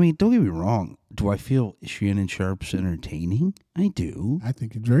 I mean, don't get me wrong. Do I feel Shannon Sharpe's entertaining? I do. I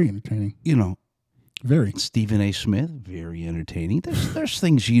think it's very entertaining. Very. Stephen A. Smith, very entertaining. There's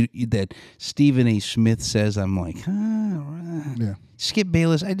things that Stephen A. Smith says, I'm like, yeah. Skip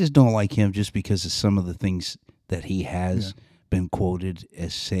Bayless, I just don't like him just because of some of the things that he has been quoted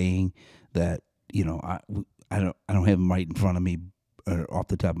as saying that, I don't have him right in front of me or off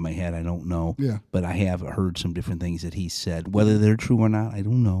the top of my head. I don't know. Yeah. But I have heard some different things that he said. Whether they're true or not, I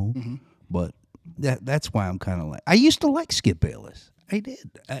don't know. Mm-hmm. But that's why I'm kind of like, I used to like Skip Bayless. I did.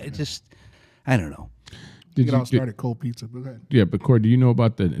 I don't know. It all started cold pizza. Go ahead. Yeah, but Corey, do you know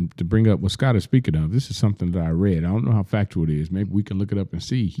about to bring up what Scott is speaking of? This is something that I read. I don't know how factual it is. Maybe we can look it up and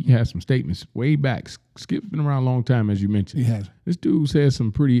see. He has some statements way back. Skip's been around a long time, as you mentioned. He has. This dude said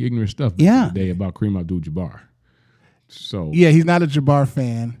some pretty ignorant stuff today about Kareem Abdul-Jabbar. So he's not a Jabbar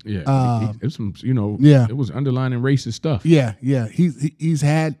fan. Yeah, it was some, it was underlining racist stuff. Yeah. He's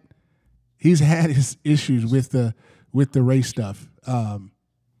had his issues with the race stuff.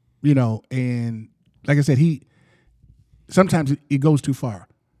 And like I said, sometimes it goes too far.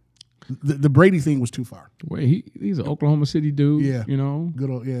 The Brady thing was too far. Wait, he's an Oklahoma City dude. Yeah, good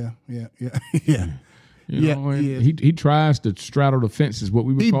old yeah. He tries to straddle the fences. What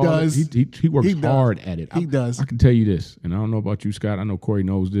we would call does. It. He works hard at it. He does. I can tell you this, and I don't know about you, Scott. I know Corey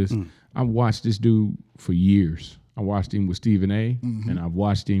knows this. I've watched this dude for years. I watched him with Stephen A. And I've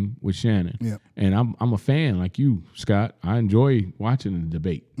watched him with Shannon. Yeah. And I'm a fan like you, Scott. I enjoy watching the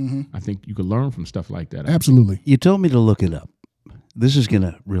debate. I think you can learn from stuff like that. Absolutely. You told me to look it up. This is going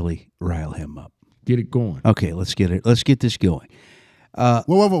to really rile him up. Get it going. Okay, let's get it. Let's get this going.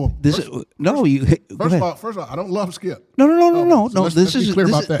 Whoa. First of all, I don't love Skip. No. So let's be clear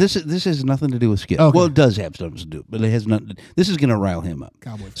about that. This has nothing to do with Skip. Okay. Well, it does have something to do, but it has nothing. This is going to rile him up.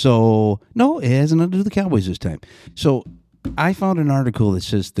 Cowboys. So no, it has nothing to do with the Cowboys this time. So I found an article that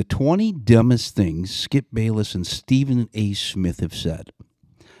says the 20 dumbest things Skip Bayless and Stephen A. Smith have said.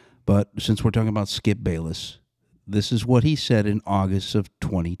 But since we're talking about Skip Bayless, this is what he said in August of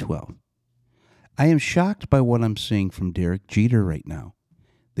 2012. I am shocked by what I'm seeing from Derek Jeter right now.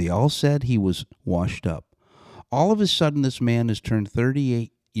 They all said he was washed up. All of a sudden, this man has turned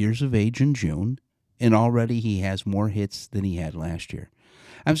 38 years of age in June, and already he has more hits than he had last year.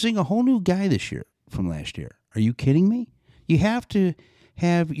 I'm seeing a whole new guy this year from last year. Are you kidding me? You have to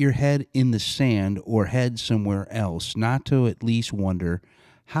have your head in the sand or head somewhere else, not to at least wonder,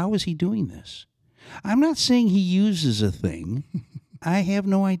 how is he doing this? I'm not saying he uses a thing. I have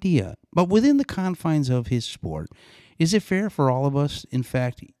no idea. But within the confines of his sport, is it fair for all of us? In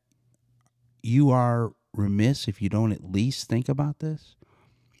fact, you are remiss if you don't at least think about this.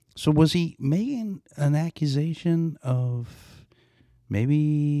 So was he making an accusation of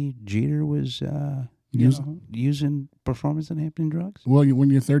maybe Jeter was using performance-enhancing drugs? Well, when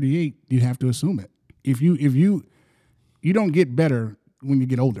you're 38, you have to assume it. If you don't get better when you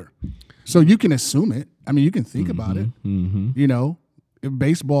get older, so you can assume it. I mean, you can think about it. You know, if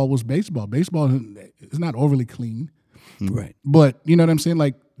baseball was baseball. Baseball is not overly clean, right? But you know what I'm saying?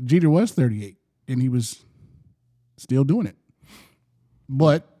 Like Jeter was 38, and he was still doing it.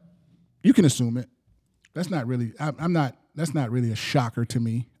 But you can assume it. That's not really. I'm not. That's not really a shocker to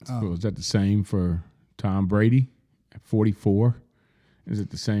me. So is that the same for Tom Brady at 44? Is it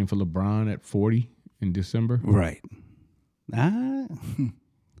the same for LeBron at 40 in December? Right.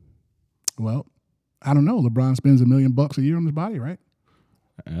 Well, I don't know. LeBron spends $1 million a year on his body, right?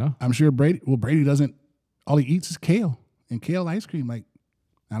 Yeah. I'm sure Brady. Well, Brady doesn't. All he eats is kale and kale ice cream. Like,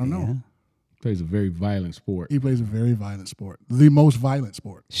 I don't know. Plays a very violent sport. He plays a very violent sport, the most violent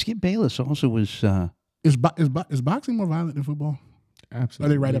sport. Skip Bayless also was. Is boxing more violent than football? Absolutely.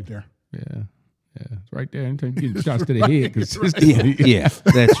 Are they right up there? Yeah. It's right there. Anytime you get shots to the head consistently. Yeah,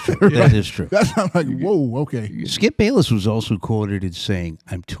 that's true. That is true. That's I'm like, whoa, okay. Skip Bayless was also quoted as saying,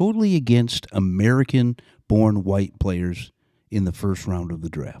 "I'm totally against American-born white players in the first round of the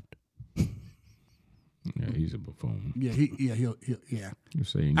draft." Yeah, he's a buffoon. Yeah, he'll. You're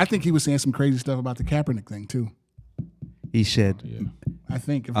saying, I think he was saying some crazy stuff about the Kaepernick thing too. He said, I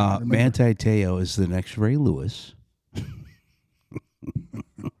think if I remember. Manti Te'o is the next Ray Lewis.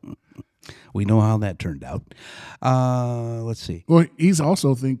 We know how that turned out. Let's see. Well, he's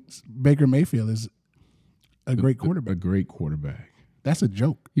also thinks Baker Mayfield is a great quarterback. A great quarterback. That's a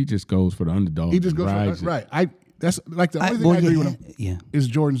joke. He just goes for the underdog. He just goes for right. That's like the only thing I agree with him. Yeah, is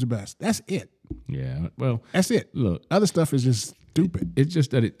Jordan's the best. That's it. Yeah, well, that's it. Look, other stuff is just stupid. It's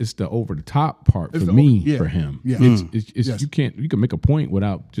just that it's the over the top part for me for him. Yeah, it's you can make a point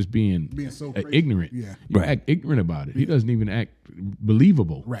without just being so ignorant. Yeah, you act ignorant about it. He doesn't even act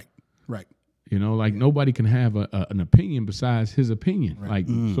believable. Right. You know, like nobody can have an opinion besides his opinion. Right.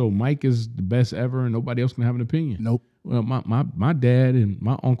 Like so, Mike is the best ever, and nobody else can have an opinion. Nope. Well, my dad and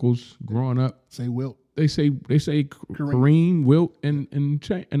my uncles growing up say Wilt. They say Kareem, Wilt, and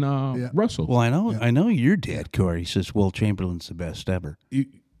Russell. Well, I know your dad, Corey, says Wilt Chamberlain's the best ever.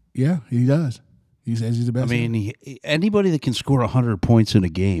 Yeah, he does. He says he's the best. I mean, anybody that can score 100 points in a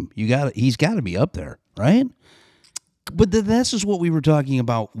game, he's got to be up there, right? But this is what we were talking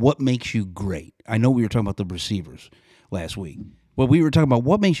about. What makes you great? I know we were talking about the receivers last week. But we were talking about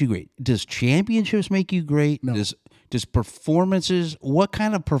what makes you great. Does championships make you great? No. Does performances? What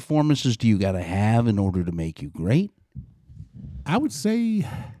kind of performances do you got to have in order to make you great? I would say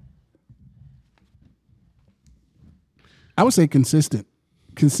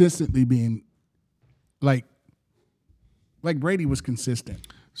consistently being like Brady was consistent.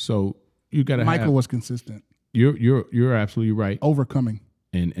 So you got to. Michael was consistent. You're absolutely right. Overcoming,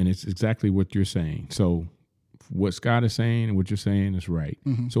 and it's exactly what you're saying. So what Scott is saying and what you're saying is right.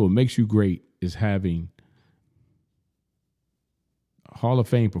 Mm-hmm. So what makes you great is having Hall of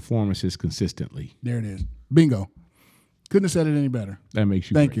Fame performances consistently. There it is. Bingo. Couldn't have said it any better. That makes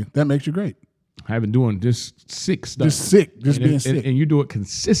you Thank great. you. That makes you great. Having doing just sick stuff. Just being sick. And you do it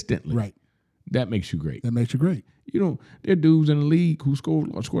consistently. Right. That makes you great. That makes you great. You know, there are dudes in the league who score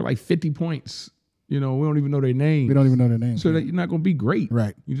like 50 points. You know, we don't even know their names. We don't even know their names. So that you're not going to be great.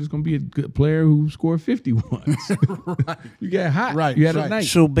 Right. You're just going to be a good player who scored 50 once. Right. You get hot. Right. You had right. a night.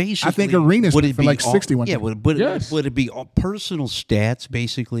 So basically, I think Arenas would it for be like 61. Yeah, would it be all personal stats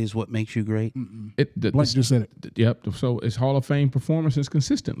basically is what makes you great? Blank just said it. Yep. So it's Hall of Fame performances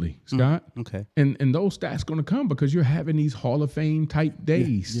consistently, Scott. Okay. And those stats going to come because you're having these Hall of Fame type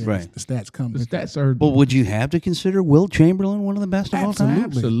days. Yeah, right. The stats come. The stats are. Well, would you have to consider Wilt Chamberlain one of the best of all time?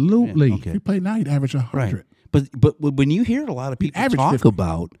 Absolutely. Yeah, okay. If you play now, you'd average 100. Right. But when you hear a lot of people talk 50.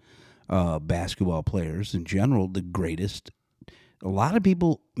 about basketball players in general, the greatest, a lot of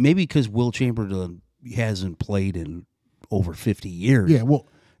people, maybe because Wilt Chamberlain hasn't played in over 50 years. Yeah, well,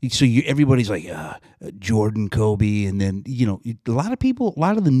 So everybody's like Jordan, Kobe, and then a lot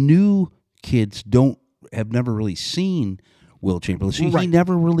of the new kids have never really seen Wilt Chamberlain, so he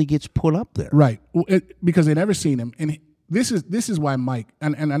never really gets put up there, right? Because they never seen him, and this is why Mike.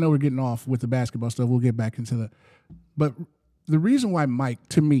 And I know we're getting off with the basketball stuff. We'll get back into but the reason why Mike,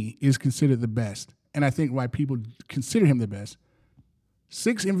 to me, is considered the best, and I think why people consider him the best: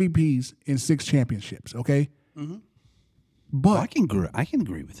 6 MVPs in 6 championships. Okay, but I can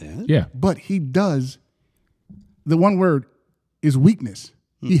agree with that. Yeah, but he does. The one word is weakness.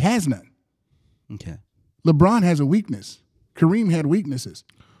 He has none. Okay. LeBron has a weakness. Kareem had weaknesses.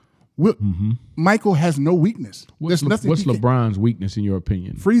 Michael has no weakness. What's LeBron's weakness in your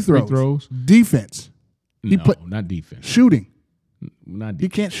opinion? Free throws. Defense. Not defense. Shooting. Not defense. He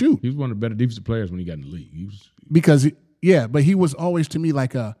can't shoot. He was one of the better defensive players when he got in the league. But he was always to me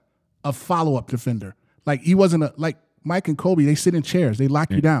like a follow-up defender. Like he wasn't like Mike and Kobe. They sit in chairs. They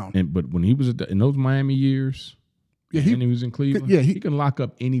lock you down. But when he was in those Miami years, and he was in Cleveland, he can lock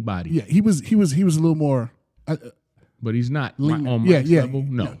up anybody. Yeah, he was a little more. But he's not on Mike's level.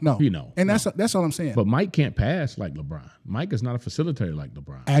 No. And that's all I'm saying. But Mike can't pass like LeBron. Mike is not a facilitator like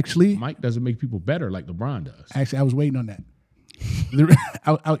LeBron. Actually, Mike doesn't make people better like LeBron does. Actually, I was waiting on that.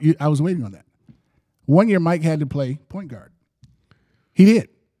 I was waiting on that. One year, Mike had to play point guard. He did.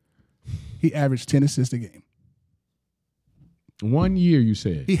 He averaged 10 assists a game. 1 year, you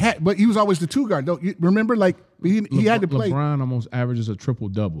said but he was always the 2 guard. Don't you remember? Like he had to play. LeBron almost averages a triple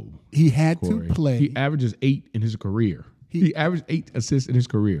double. He had to play. He averages 8 in his career. He averaged 8 assists in his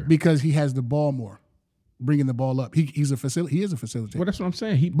career because he has the ball more, bringing the ball up. He is a facilitator. Well, that's what I'm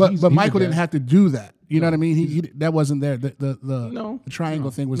saying. But Michael didn't have to do that. You know what I mean? He that wasn't there. The triangle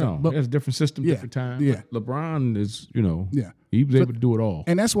thing was no. There's a different system, different time. Yeah, but LeBron is he was able to do it all.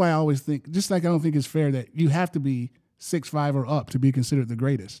 And that's why I always think, just like I don't think it's fair that you have to be 6'5" or up to be considered the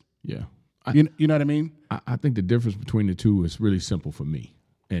greatest. Yeah. You know what I mean? I think the difference between the two is really simple for me.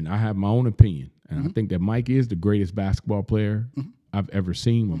 And I have my own opinion. And I think that Mike is the greatest basketball player I've ever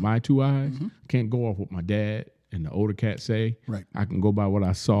seen with my 2 eyes. Can't go off what my dad and the older cats say. Right. I can go by what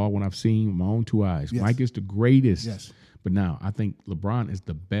I saw when I've seen with my own 2 eyes. Yes. Mike is the greatest. Yes. But now I think LeBron is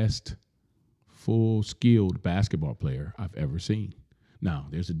the best full-skilled basketball player I've ever seen. Now,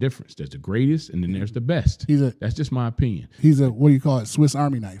 there's a difference. There's the greatest, and then there's the best. That's just my opinion. He's a, what do you call it, Swiss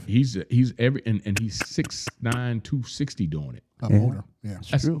Army knife. He's and he's 6'9", 260 doing it. Older. Yeah,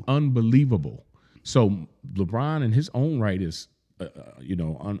 that's true. Unbelievable. So LeBron in his own right is,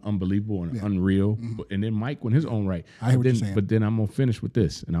 unbelievable and unreal. And then Mike in his own right. I hear what you're saying. But then I'm gonna finish with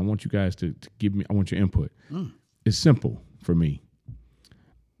this, and I want you guys to give me. I want your input. It's simple for me.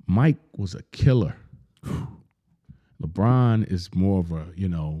 Mike was a killer. LeBron is more of a,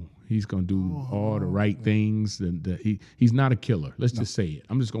 he's going to do all the right things. He's not a killer. Let's just say it.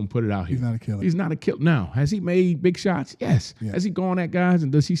 I'm just going to put it out here. He's not a killer. He's not a killer. Now, has he made big shots? Yes. Yeah. Has he gone at guys,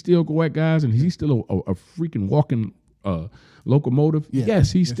 and does he still go at guys? And is he still a freaking walking locomotive? Yeah.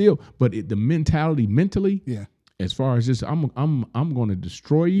 Yes, he's still. But the mentality, as far as this, I'm going to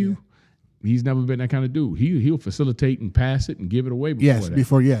destroy you. Yeah. He's never been that kind of dude. He'll facilitate and pass it and give it away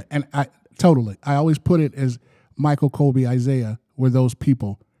before that. And I always put it as Michael, Kobe, Isaiah were those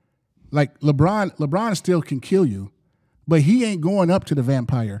people. Like LeBron still can kill you, but he ain't going up to the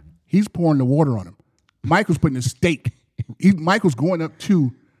vampire. He's pouring the water on him. Michael's putting a stake. Michael's going up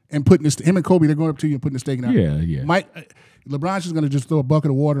to and putting this. Him and Kobe, they're going up to you and putting the stake in there. Yeah. LeBron's just going to just throw a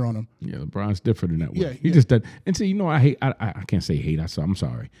bucket of water on him. Yeah, LeBron's different in that way. He just does. And see, I can't say hate. I'm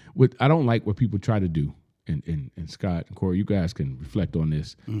sorry. I don't like what people try to do. And Scott and Corey, you guys can reflect on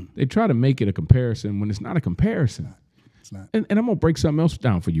this. They try to make it a comparison when it's not a comparison. It's not. And I'm going to break something else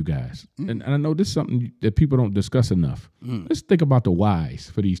down for you guys. And I know this is something that people don't discuss enough. Let's think about the whys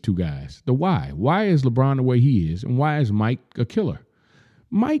for these two guys. The why. Why is LeBron the way he is? And why is Mike a killer?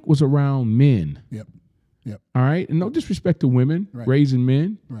 Mike was around men. Yep. All right? And no disrespect to women, raising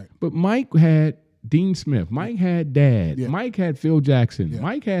men. Right. But Mike had Dean Smith. Mike had Dad. Yeah. Mike had Phil Jackson. Yeah.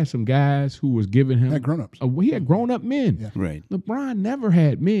 Mike had some guys who was giving him grown-ups. He had grown-up men. Yeah. Right. LeBron never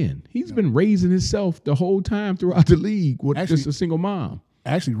had men. He's been raising himself the whole time throughout the league with just a single mom.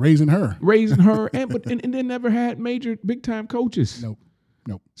 Actually, raising her, and then never had major big-time coaches. Nope.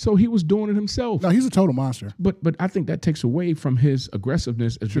 So he was doing it himself. No, he's a total monster. But I think that takes away from his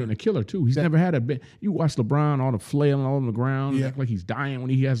aggressiveness as being a killer too. He's never had you watch LeBron, all the flailing all on the ground, act like he's dying when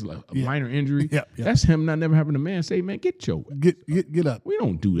he has a minor injury. That's him not never having a man say, "Man, get up." We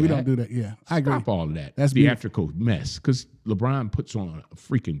don't do that. We don't do that. Yeah, I agree. Stop all of that. That's theatrical mess. Because LeBron puts on a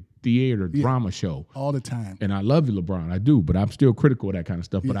freaking theater drama show all the time. And I love you, LeBron. I do, but I'm still critical of that kind of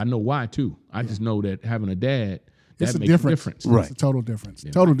stuff. But I know why too. I just know that having a dad It's a makes difference. Right. It's a total difference.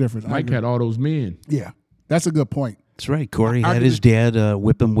 Yeah. Total difference. Mike had all those men. Yeah, that's a good point. That's right. Corey had his dad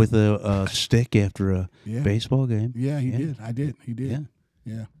whip him with a stick after a baseball game. Yeah, he did. I did. He did.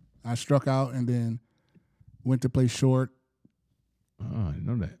 Yeah. I struck out and then went to play short. Oh, I didn't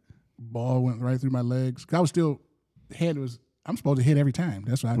know that. Ball went right through my legs. I was still I'm supposed to hit every time.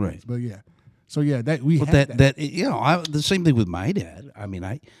 That's what I did. But yeah. So yeah, that we had that. The same thing with my dad. I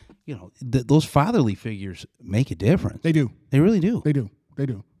mean, those fatherly figures make a difference. They do. They really do. They do.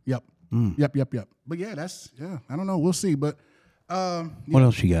 Yep. Yep. But yeah, I don't know. We'll see. But what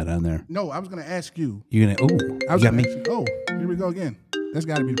else you got on there? No, I was going to ask you. You're gonna? I was you got gonna me. ask you, here we go again. That's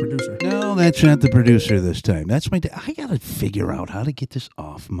got to be the producer. No, that's not the producer this time. That's my dad. I got to figure out how to get this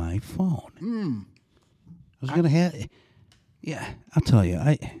off my phone. I was gonna have. Yeah, I'll tell you.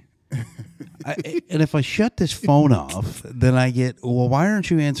 And if I shut this phone off, then I get, well, why aren't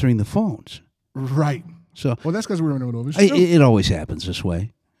you answering the phones? Right. So, well, that's because we're in the middle of it. It always happens this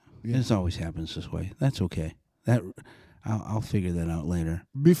way. Yeah. It always happens this way. That's okay. I'll figure that out later.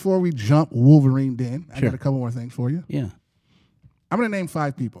 Before we jump Wolverine Den, I got a couple more things for you. Yeah. I'm going to name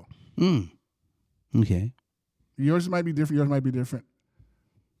 5 people. Okay. Yours might be different. I'm going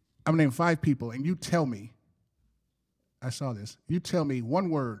to name 5 people, and you tell me. I saw this. You tell me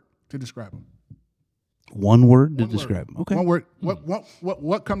one word to describe them. One word to describe them. Okay. One word.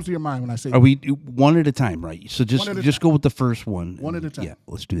 What comes to your mind when I say? Are we one at a time, right? So just go with the first one. One at a time. Yeah,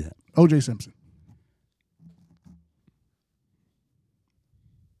 let's do that. O.J. Simpson.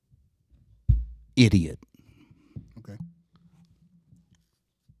 Idiot. Okay.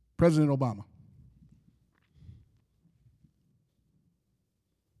 President Obama.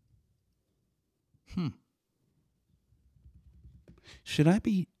 Should I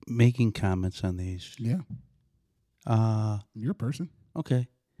be making comments on these? Yeah. Your person. Okay.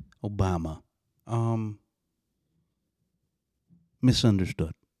 Obama.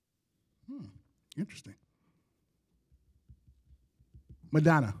 Misunderstood. Interesting.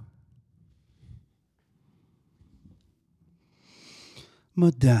 Madonna.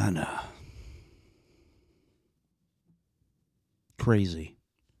 Crazy.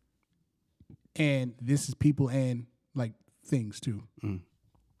 And this is people and like things too.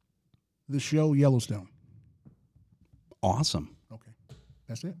 The show Yellowstone. Awesome. Okay.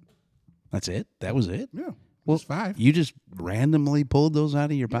 That's it. That's it? That was it? Yeah. Well, it's 5. You just randomly pulled those out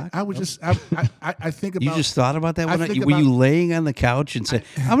of your pocket? I was just, I think about. You just thought about that one night? think Were you about- laying on the couch and said,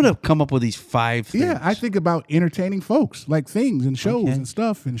 I'm going to come up with these 5 things? Yeah, I think about entertaining folks, like things and shows and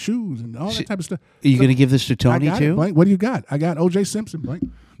stuff and shoes and all that type of stuff. Are you going to give this to Tony I got too? It, Blank. What do you got? I got O.J. Simpson, Blank.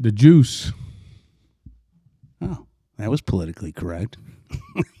 The juice. Oh, that was politically correct.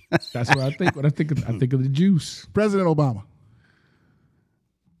 That's what I think. I think of the juice. President Obama.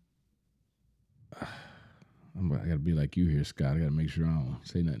 I got to be like you here, Scott. I got to make sure I don't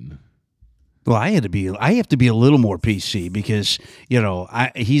say nothing. Well, I have to be a little more PC because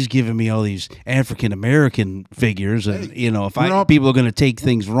he's giving me all these African American figures, and people are going to take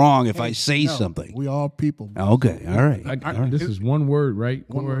things wrong if I say something. We all people. Okay, all right. All right. This is one word, right?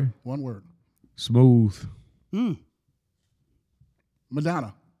 One word. Smooth.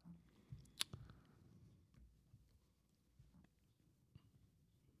 Madonna.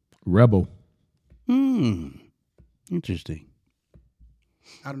 Rebel. Interesting.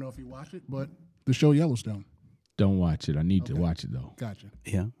 I don't know if you watch it, but the show Yellowstone. Don't watch it. I need to watch it though. Gotcha.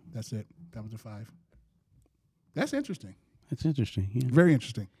 Yeah. That's it. That was the 5. That's interesting. That's interesting. Yeah. Very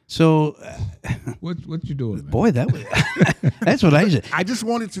interesting. So, what you doing, man? Boy, that was that's what I said. I just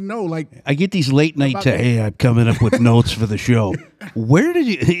wanted to know, like, I get these late night hey, I'm coming up with notes for the show. Where did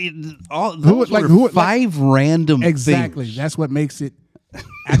you? Those were 5 random exactly. things. That's what makes it.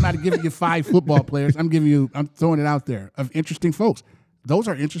 I'm not giving you 5 football players. I'm throwing it out there of interesting folks. Those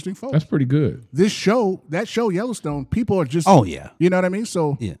are interesting folks. That's pretty good. That show Yellowstone, people are just. Oh yeah. You know what I mean?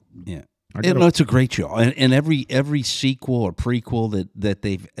 So yeah. It's a great show, and every sequel or prequel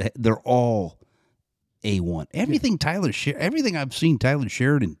that they're all A1. Everything everything I've seen Tyler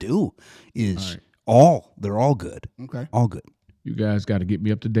Sheridan do is they're all good. Okay, all good. You guys got to get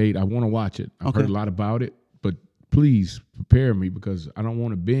me up to date. I want to watch it. I've heard a lot about it, but please prepare me because I don't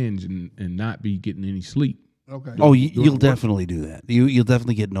want to binge and not be getting any sleep. Okay. Oh, you'll definitely do that. You'll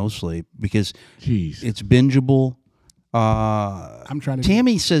definitely get no sleep because it's bingeable.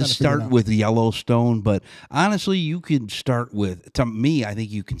 Tammy says start with Yellowstone, but honestly, you can start with. To me, I think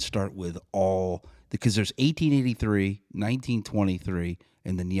you can start with all because there's 1883, 1923,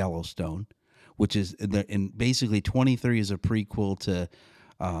 and then Yellowstone, which is and basically 23 is a prequel to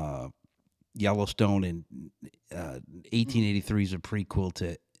Yellowstone, and 1883 is a prequel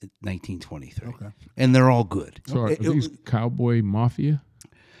to 1923. Okay. And they're all good. So are these Cowboy Mafia?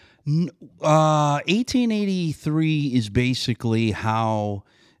 1883 is basically how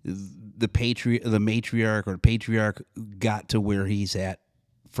the matriarch got to where he's at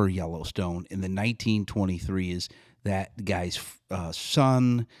for Yellowstone, and then 1923 is that guy's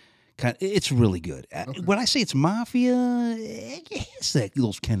son. It's really good. Okay. When I say it's mafia, it's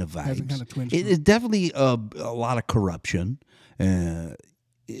those kind of vibes. Has a kind of twinge. It's definitely a lot of corruption, but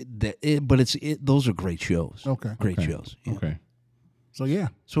those are great shows. Okay, great shows. Yeah. Okay. So yeah.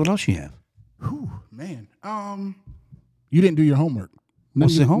 So what else you have? Whew, man. You didn't do your homework. None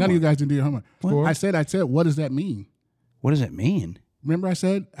of you guys didn't do your homework. I said, what does that mean? What does that mean? Remember I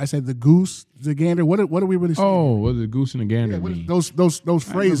said the goose, the gander. What are we really saying? Oh, what does the goose and the gander mean? Those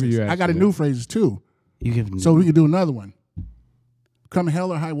phrases. I got a new phrases too. So we could do another one. Come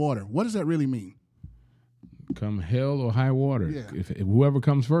hell or high water. What does that really mean? Come hell or high water. Yeah. If whoever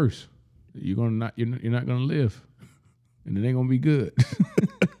comes first, you're not gonna live, and it ain't gonna be good.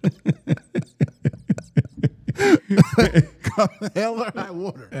 Come hell or high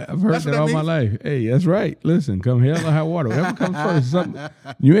water. I've heard that all my life. Hey, that's right. Listen, come hell or high water. Whatever comes first,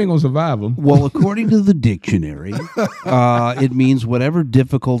 you ain't gonna survive them. Well, according to the dictionary, it means whatever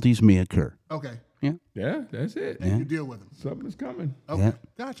difficulties may occur. Okay. Yeah. Yeah, that's it. And you deal with them. Something is coming. Okay. Yeah.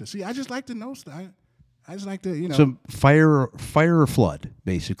 Gotcha. See, I just like to know stuff. I just like to, So fire or flood,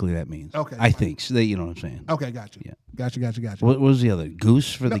 basically that means. Okay. I think so. You know what I'm saying? Okay, gotcha. Yeah. Gotcha. What was the other?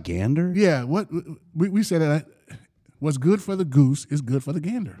 Goose for the gander? Yeah. What we said that what's good for the goose is good for the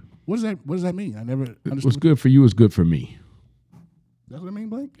gander. What does that mean? I never understood. What's good for you is good for me. That's what I mean,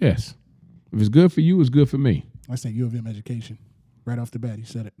 Blake? Yes. If it's good for you, it's good for me. I say U of M education. Right off the bat, he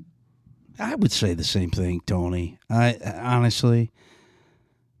said it. I would say the same thing, Tony. I honestly,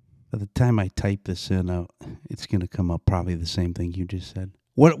 by the time I type this in, it's going to come up probably the same thing you just said.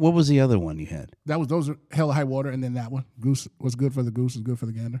 What was the other one you had? Those are hell or high water, and then that one. Goose was good for the goose is good for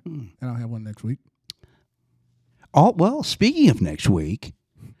the gander. And I'll have one next week. Oh, well, speaking of next week,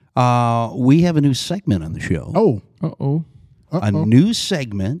 we have a new segment on the show. Oh. Uh-oh. A new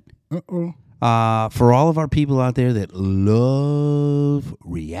segment. Uh-oh. For all of our people out there that love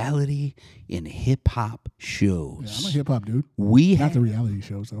reality and hip-hop shows. Yeah, I'm a hip-hop dude. Not the reality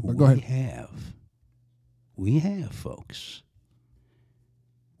shows, though. But go ahead. We have, folks.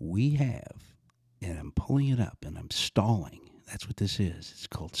 We have, and I'm pulling it up, and I'm stalling. That's what this is. It's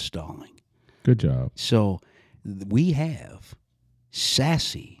called stalling. Good job. So we have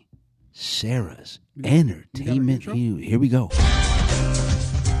Sassy Sarah's Entertainment News. Here we go.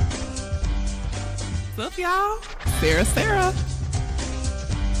 What's up, y'all? Sarah.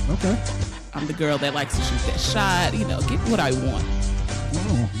 Okay. I'm the girl that likes to shoot that shot, get what I want.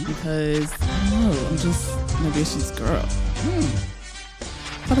 Oh. Because, I don't know, I'm just an ambitious girl.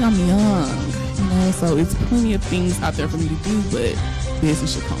 I feel like I'm young, so it's plenty of things out there for me to do, but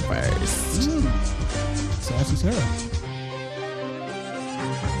business should come first. Sassy Sarah.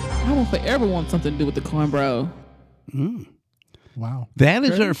 I will forever want something to do with the corn, bro. Wow. That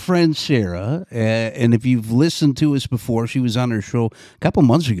is our friend Sarah, and if you've listened to us before, she was on her show a couple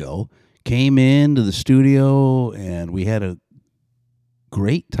months ago, came into the studio, and we had a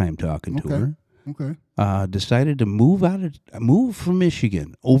great time talking to her. Okay. Decided to move from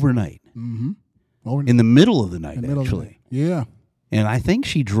Michigan overnight. Mm-hmm. In the middle of the night, actually. Yeah. And I think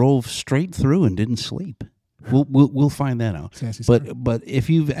she drove straight through and didn't sleep. We'll find that out. Sassy But if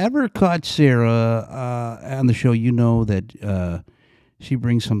you've ever caught Sarah on the show, you know that she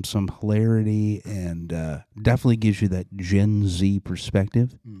brings some hilarity and definitely gives you that Gen Z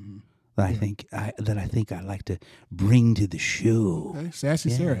perspective that I think I like to bring to the show. Okay. Sassy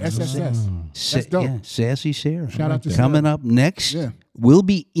Sarah, SSS. That's dope. Yeah, Sassy Sarah. Shout out to coming Sarah. up next. Yeah. We'll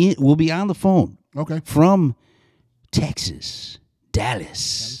be on the phone. Okay. From Texas.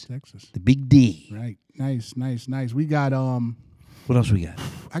 Dallas, Texas. The Big D. Right. Nice. We got What else we got?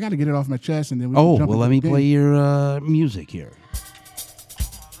 I got to get it off my chest, and then we Oh, jump well, into let me the play game. your music here.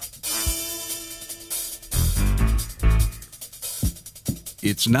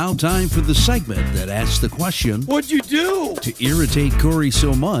 It's now time for the segment that asks the question, What'd you do? to irritate Corey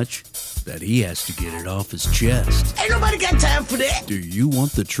so much that he has to get it off his chest. Ain't nobody got time for that. Do you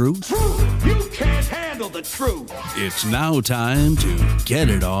want the truth? Truth. You can't handle the truth. It's now time to get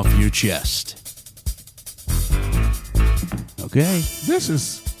it off your chest. Okay.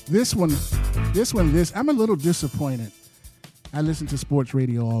 This one. I'm a little disappointed. I listen to sports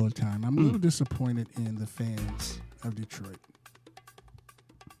radio all the time. I'm a little disappointed in the fans of Detroit.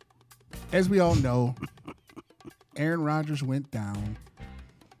 As we all know, Aaron Rodgers went down.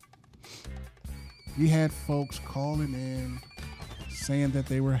 You had folks calling in, saying that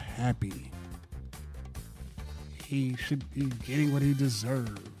they were happy. He should be getting what he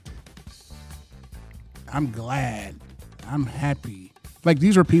deserved. I'm glad. I'm happy. Like,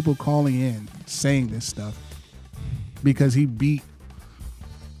 these are people calling in saying this stuff because he beat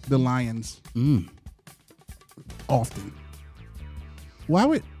the Lions often. Why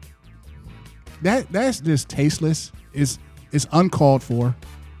would that's just tasteless. It's uncalled for.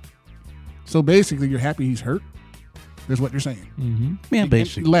 So basically, you're happy he's hurt. That's what you're saying. Mm-hmm. Yeah,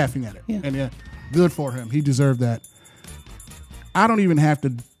 basically. And laughing at it. Yeah. And good for him. He deserved that. I don't even have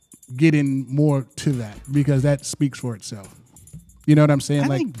to get in more to that because that speaks for itself. You know what I'm saying?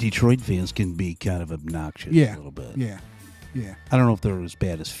 I think Detroit fans can be kind of obnoxious a little bit. Yeah. I don't know if they're as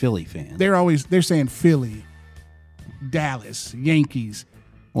bad as Philly fans. They're saying Philly, Dallas, Yankees.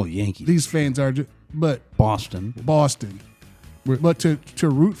 Well, Yankees. These fans are, but Boston. But to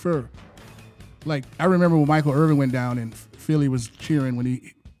root for, like, I remember when Michael Irvin went down and Philly was cheering when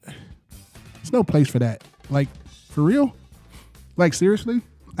he. There's no place for that. Like, for real? Like, seriously?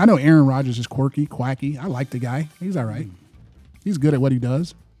 I know Aaron Rodgers is quirky, quacky. I like the guy. He's all right. He's good at what he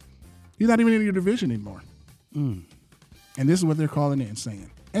does. He's not even in your division anymore. And this is what they're calling in and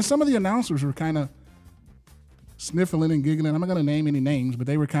saying. And some of the announcers were kind of sniffling and giggling. I'm not going to name any names, but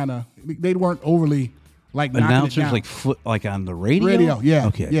they were kind of, they weren't overly like announcers like on the radio? Radio, yeah.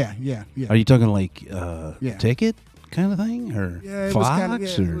 Okay. Yeah. Are you talking like ticket kind of thing or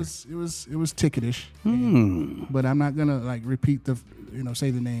Fox? It was ticketish. But I'm not going to like repeat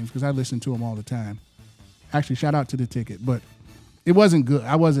say the names because I listen to them all the time. Actually, shout out to the ticket, but it wasn't good.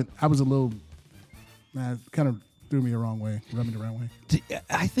 I was a little, kind of threw me the wrong way, rubbed me the wrong way.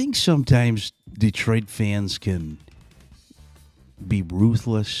 I think sometimes Detroit fans can be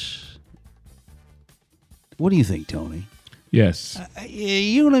ruthless. What do you think, Tony? Yes.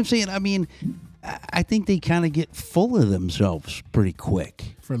 You know what I'm saying? I mean, I think they kind of get full of themselves pretty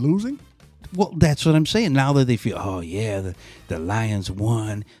quick. For losing? Well, that's what I'm saying. Now that they feel, the Lions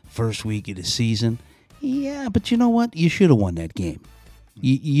won first week of the season. Yeah, but you know what? You should have won that game.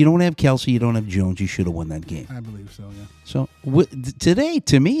 You don't have Kelsey, you don't have Jones. You should have won that game. I believe so, yeah. So today,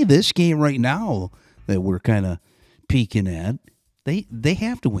 to me, this game right now that we're kind of peeking at, they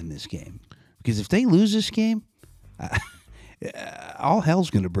have to win this game. Because if they lose this game, all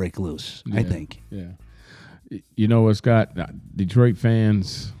hell's going to break loose, I think. Yeah. You know what, Scott? Detroit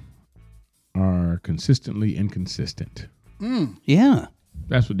fans are consistently inconsistent. Yeah.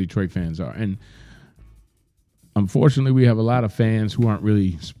 That's what Detroit fans are. And unfortunately, we have a lot of fans who aren't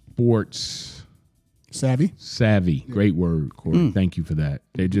really sports savvy. Yeah. Great word, Corey. Thank you for that.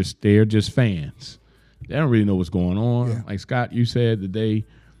 They're just fans. They don't really know what's going on. Yeah. Like Scott, you said that they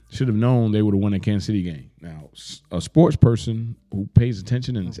should have known they would have won that Kansas City game. Now, a sports person who pays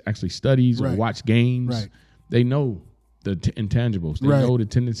attention and actually studies or watch games, they know the intangibles. They know the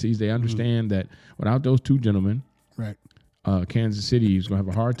tendencies. They understand that without those two gentlemen, Kansas City is going to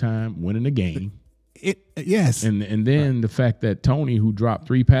have a hard time winning the game. Yes. And then the fact that Tony, who dropped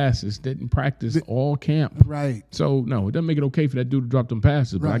 3 passes, didn't practice all camp. Right. So no, it doesn't make it okay for that dude to drop them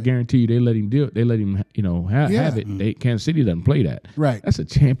passes. But I guarantee you, they let him do it. They let him, have it. Kansas City doesn't play that. Right. That's a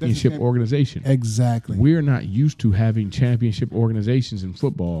championship organization. Exactly. We're not used to having championship organizations in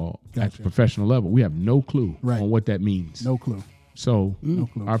football at the professional level. We have no clue on what that means. No clue. So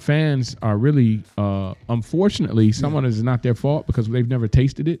our fans are really, unfortunately, someone is not their fault because they've never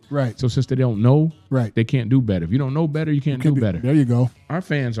tasted it. Right. So since they don't know, they can't do better. If you don't know better, you can't do better. There you go. Our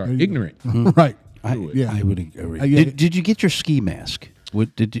fans are ignorant. Right. I would agree. Did you get your ski mask?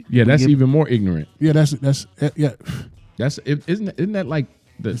 That's even more ignorant. Yeah, that's isn't that like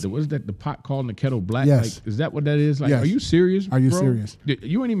what is that, the pot calling the kettle black? Yes. Like, is that what that is? Like, yes. Are you serious? Are you bro? serious?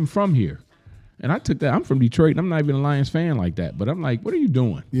 You ain't even from here. And I took that. I'm from Detroit, and I'm not even a Lions fan like that. But I'm like, what are you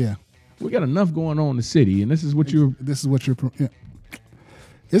doing? Yeah. We got enough going on in the city, and this is what you're. Yeah.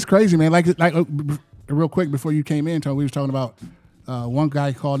 It's crazy, man. Like real quick before you came in, Tony, we was talking about one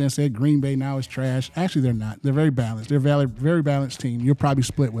guy called in and said Green Bay now is trash. Actually, they're not. They're very balanced. They're a very balanced team. You'll probably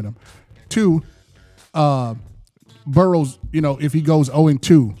split with them. 2, Burrows, if he goes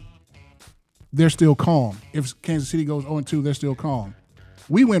 0-2, they're still calm. If Kansas City goes 0-2, they're still calm.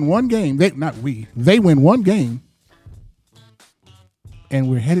 We win one game. They win one game, and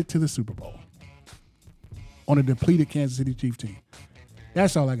we're headed to the Super Bowl on a depleted Kansas City Chiefs team.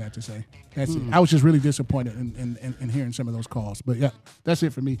 That's all I got to say. That's it. I was just really disappointed in hearing some of those calls. But, yeah, that's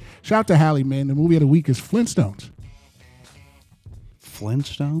it for me. Shout out to Hallie, man. The movie of the week is Flintstones.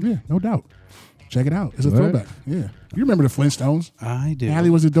 Flintstones? Yeah, no doubt. Check it out. It's a throwback. Yeah. You remember the Flintstones? I do. Hallie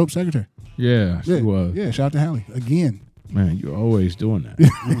was a dope secretary. Yeah, she was. Yeah, shout out to Hallie. Again. Man, you're always doing that.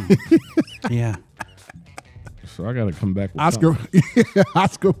 Yeah. So I got to come back with Oscar, something.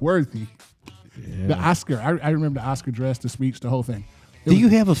 Oscar worthy. Yeah. The Oscar. I remember the Oscar dress, the speech, the whole thing. Do you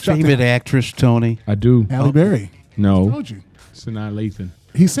have a favorite actress, Tony? I do. Halle Berry. No. I told you. Sinai Lathan.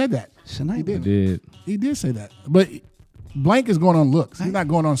 He said that. Sinai He I did. He did say that. But Blank is going on looks. He's not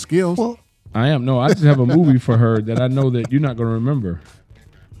going on skills. Well, I am. No, I just have a movie for her that I know that you're not going to remember.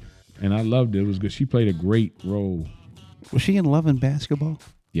 And I loved it. It was good. She played a great role. was she in Love and Basketball?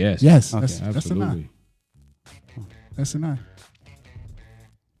 Yes. Yes. Okay. That's a nine. That's a nine.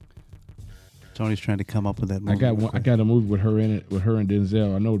 Tony's trying to come up with that movie. I got a movie with her in it, with her and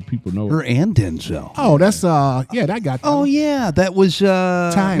Denzel. I know people know Her it. and Denzel. Oh, that's yeah, that got. Oh yeah, that was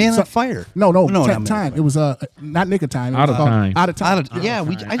Time. Man So- on Fire. No, not time. It was not Nick of Time. It Out was of called Time. Out of Time. Yeah,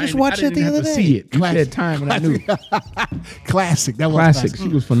 I just watched I it didn't the other have to day. see it. You said time, and I knew. Classic. That was Classic. She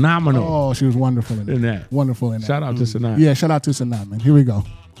was phenomenal. Oh, she was wonderful in in that. that. Wonderful in that. Shout out to Sinai. Yeah, shout out to Sanaa, man. Here we go.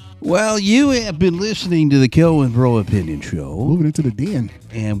 Well, you have been listening to the Ko and Bro Opinion Show, Moving into the den.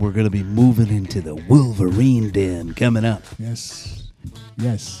 and we're going to be moving into the Wolverine Den coming up. Yes.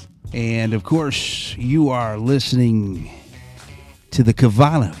 Yes. And of course, you are listening to the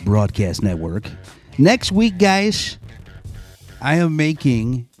Kavana Broadcast Network. Next week, guys, I am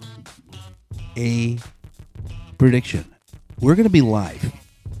making a prediction. We're going to be live.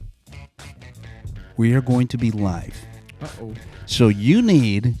 We are going to be live. Uh-oh. So you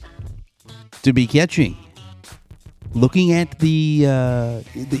need to be looking at the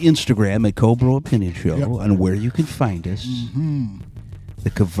Instagram at Cobra Opinion Show on where you can find us. Mm-hmm. The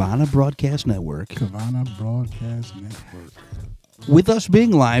Kavana Broadcast Network. Kavana Broadcast Network. With us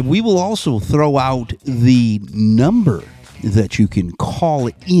being live, we will also throw out the number that you can call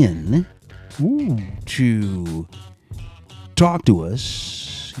in to talk to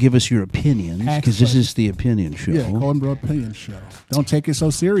us, give us your opinions, because this is the opinion show. Yeah, Ko and Bro Opinion Show. Don't take it so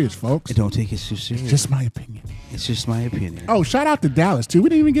serious, folks. Don't take it so serious. Just my opinion. It's just my opinion. Oh, shout out to Dallas, too. We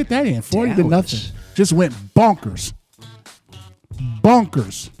didn't even get that in. 40 to nothing. Just went bonkers.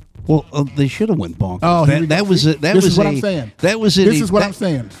 Bonkers. Well, they should have went bonkers. Oh, that was what I'm saying. That was This is what I'm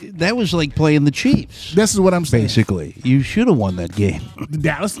saying. That was like playing the Chiefs. This is what I'm saying. Basically, you should have won that game.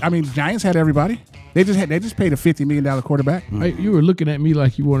 Dallas. I mean, Giants had everybody. They just paid a $50 million quarterback. Hey, you were looking at me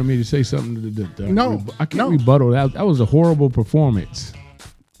like you wanted me to say something. No, I can't rebuttal that. That was a horrible performance.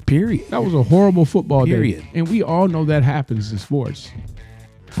 Period. That was a horrible football Period. day. And we all know that happens in sports.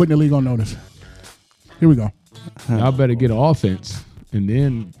 Putting the league on notice. Here we go. Y'all better get an offense, and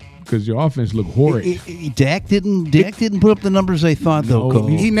then because your offense looked horrid. Dak didn't put up the numbers they thought though. No,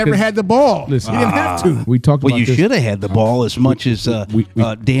 Coach. He never had the ball. Listen, he didn't have to. We talked Well, about you this. should have had the ball as much as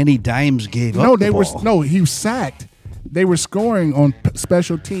Danny Dimes gave up. They the were ball. he was sacked. They were scoring on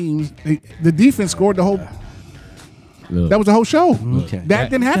special teams. The defense scored the whole. Look, That was the whole show. Okay. Dak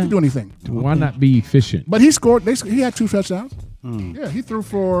didn't have to do anything. why not be efficient? But he scored. He had 2 touchdowns. Yeah, he threw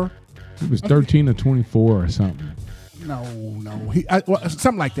for. It was 13 to 24 or something. No.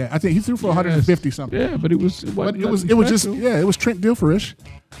 Something like that. I think he threw for 150 something. Yeah, but it was it was Trent Dilferish.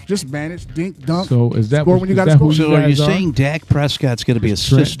 Just manage, dink, dunk. So is that score what- when you is got to that score? who So are you guys are? saying Dak Prescott's going to be a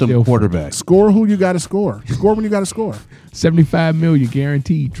Trent system Dilfer. quarterback? Score who you got to score. Score when you got to score. $75 million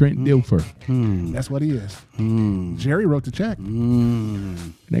guaranteed. Trent Dilfer. That's what he is. Jerry wrote the check.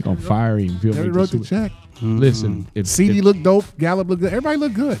 They're gonna fire him. if he'll Jerry make wrote the Super- check. Listen, if CD looked dope. Gallup looked good. Everybody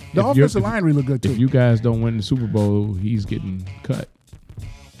looked good. The If you're- offensive line really looked good too. if you guys don't win the Super Bowl, he's getting cut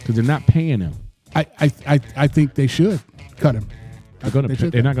because they're not paying him. I think they should cut him.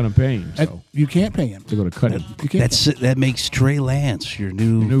 They're not gonna pay him. So You can't pay him. they're gonna cut him. You can't. That makes Trey Lance your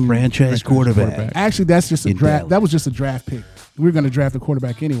new franchise quarterback. Actually, that's just a In draft. Dallas. That was just a draft pick. We were going to draft a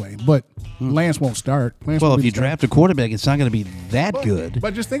quarterback anyway, but Lance won't start. Lance Well, won't if you start. draft a quarterback, it's not going to be that good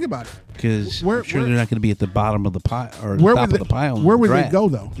But just think about it. because Where- I'm sure where- they're not going to be at the bottom of the pile or Where top would of the pile. in Where the would they draft. go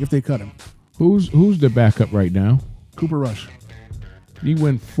though if they cut him? Who's the backup right now? Cooper Rush. He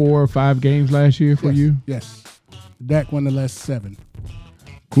won 4 or 5 games last year for you. Yes. Dak won the last 7.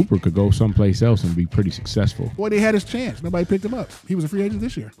 Cooper could go someplace else and be pretty successful. Boy, they had his chance. Nobody picked him up. He was a free agent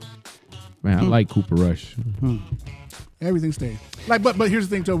this year. Man, I like Cooper Rush. Everything stayed. But here's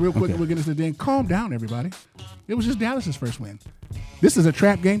the thing, Joe. Real quick, we'll get into the den. Calm down, everybody. It was just Dallas's first win. This is a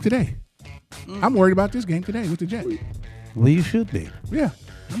trap game today. I'm worried about this game today with the Jets. Well, you should be. Yeah,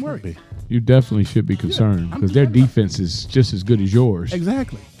 I'm worried. You definitely should be concerned I'm because their concerned about defense is just as good as yours.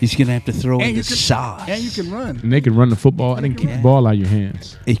 Exactly. He's going to have to throw in And the you can sauce. And you can run. And they can run the football and they can keep the ball out of your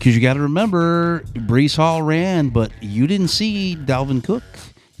hands. Because you got to remember, Brees Hall ran, but you didn't see Dalvin Cook.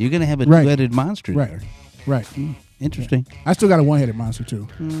 You're going to have a Right. two-headed monster Right. there. Right. Interesting. I still got a one-headed monster too.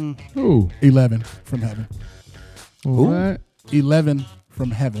 Who? 11 from heaven. What? 11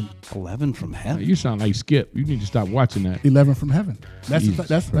 from Heaven. 11 from Heaven. You sound like Skip. You need to stop watching that. 11 from Heaven. That's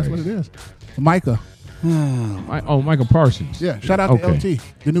what it is. Micah. Michael Parsons. Yeah, shout out to LT,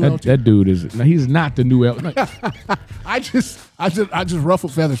 the new LT. That dude is. No, he's not the new LT. I just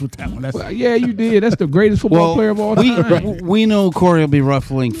ruffled feathers with that one. Yeah, you did. That's the greatest football player of all time. We know Corey will be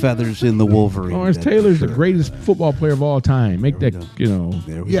ruffling feathers in the Wolverine. Lawrence Taylor's the greatest football player of all time. Make that,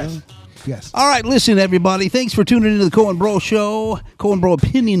 There we go. Yes. All right, listen, everybody. Thanks for tuning into the Cohen Bro Show, Cohen Bro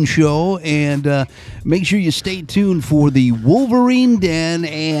Opinion Show, and make sure you stay tuned for the Wolverine Den,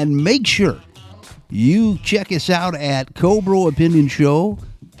 and make sure you check us out at Cobro Opinion Show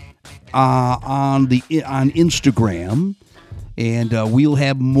on Instagram, and we'll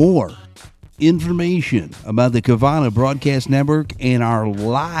have more information about the Kavana Broadcast Network and our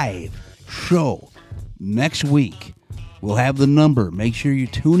live show next week. We'll have the number. Make sure you're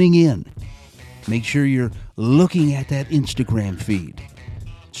tuning in. Make sure you're looking at that Instagram feed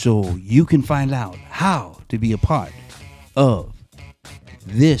so you can find out how to be a part of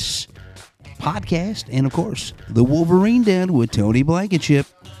this podcast and, of course, the Wolverine Den with Tony Blankenship.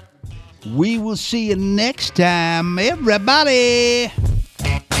 We will see you next time, everybody.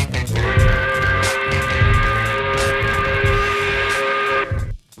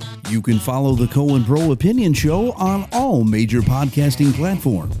 You can follow the Cohen Bro Opinion Show on all major podcasting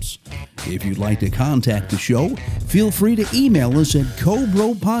platforms. If you'd like to contact the show, feel free to email us at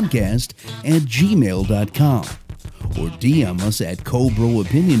cobropodcast@gmail.com or DM us at Cobro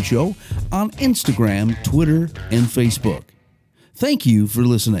Opinion Show on Instagram, Twitter, and Facebook. Thank you for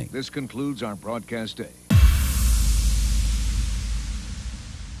listening. This concludes our broadcast day.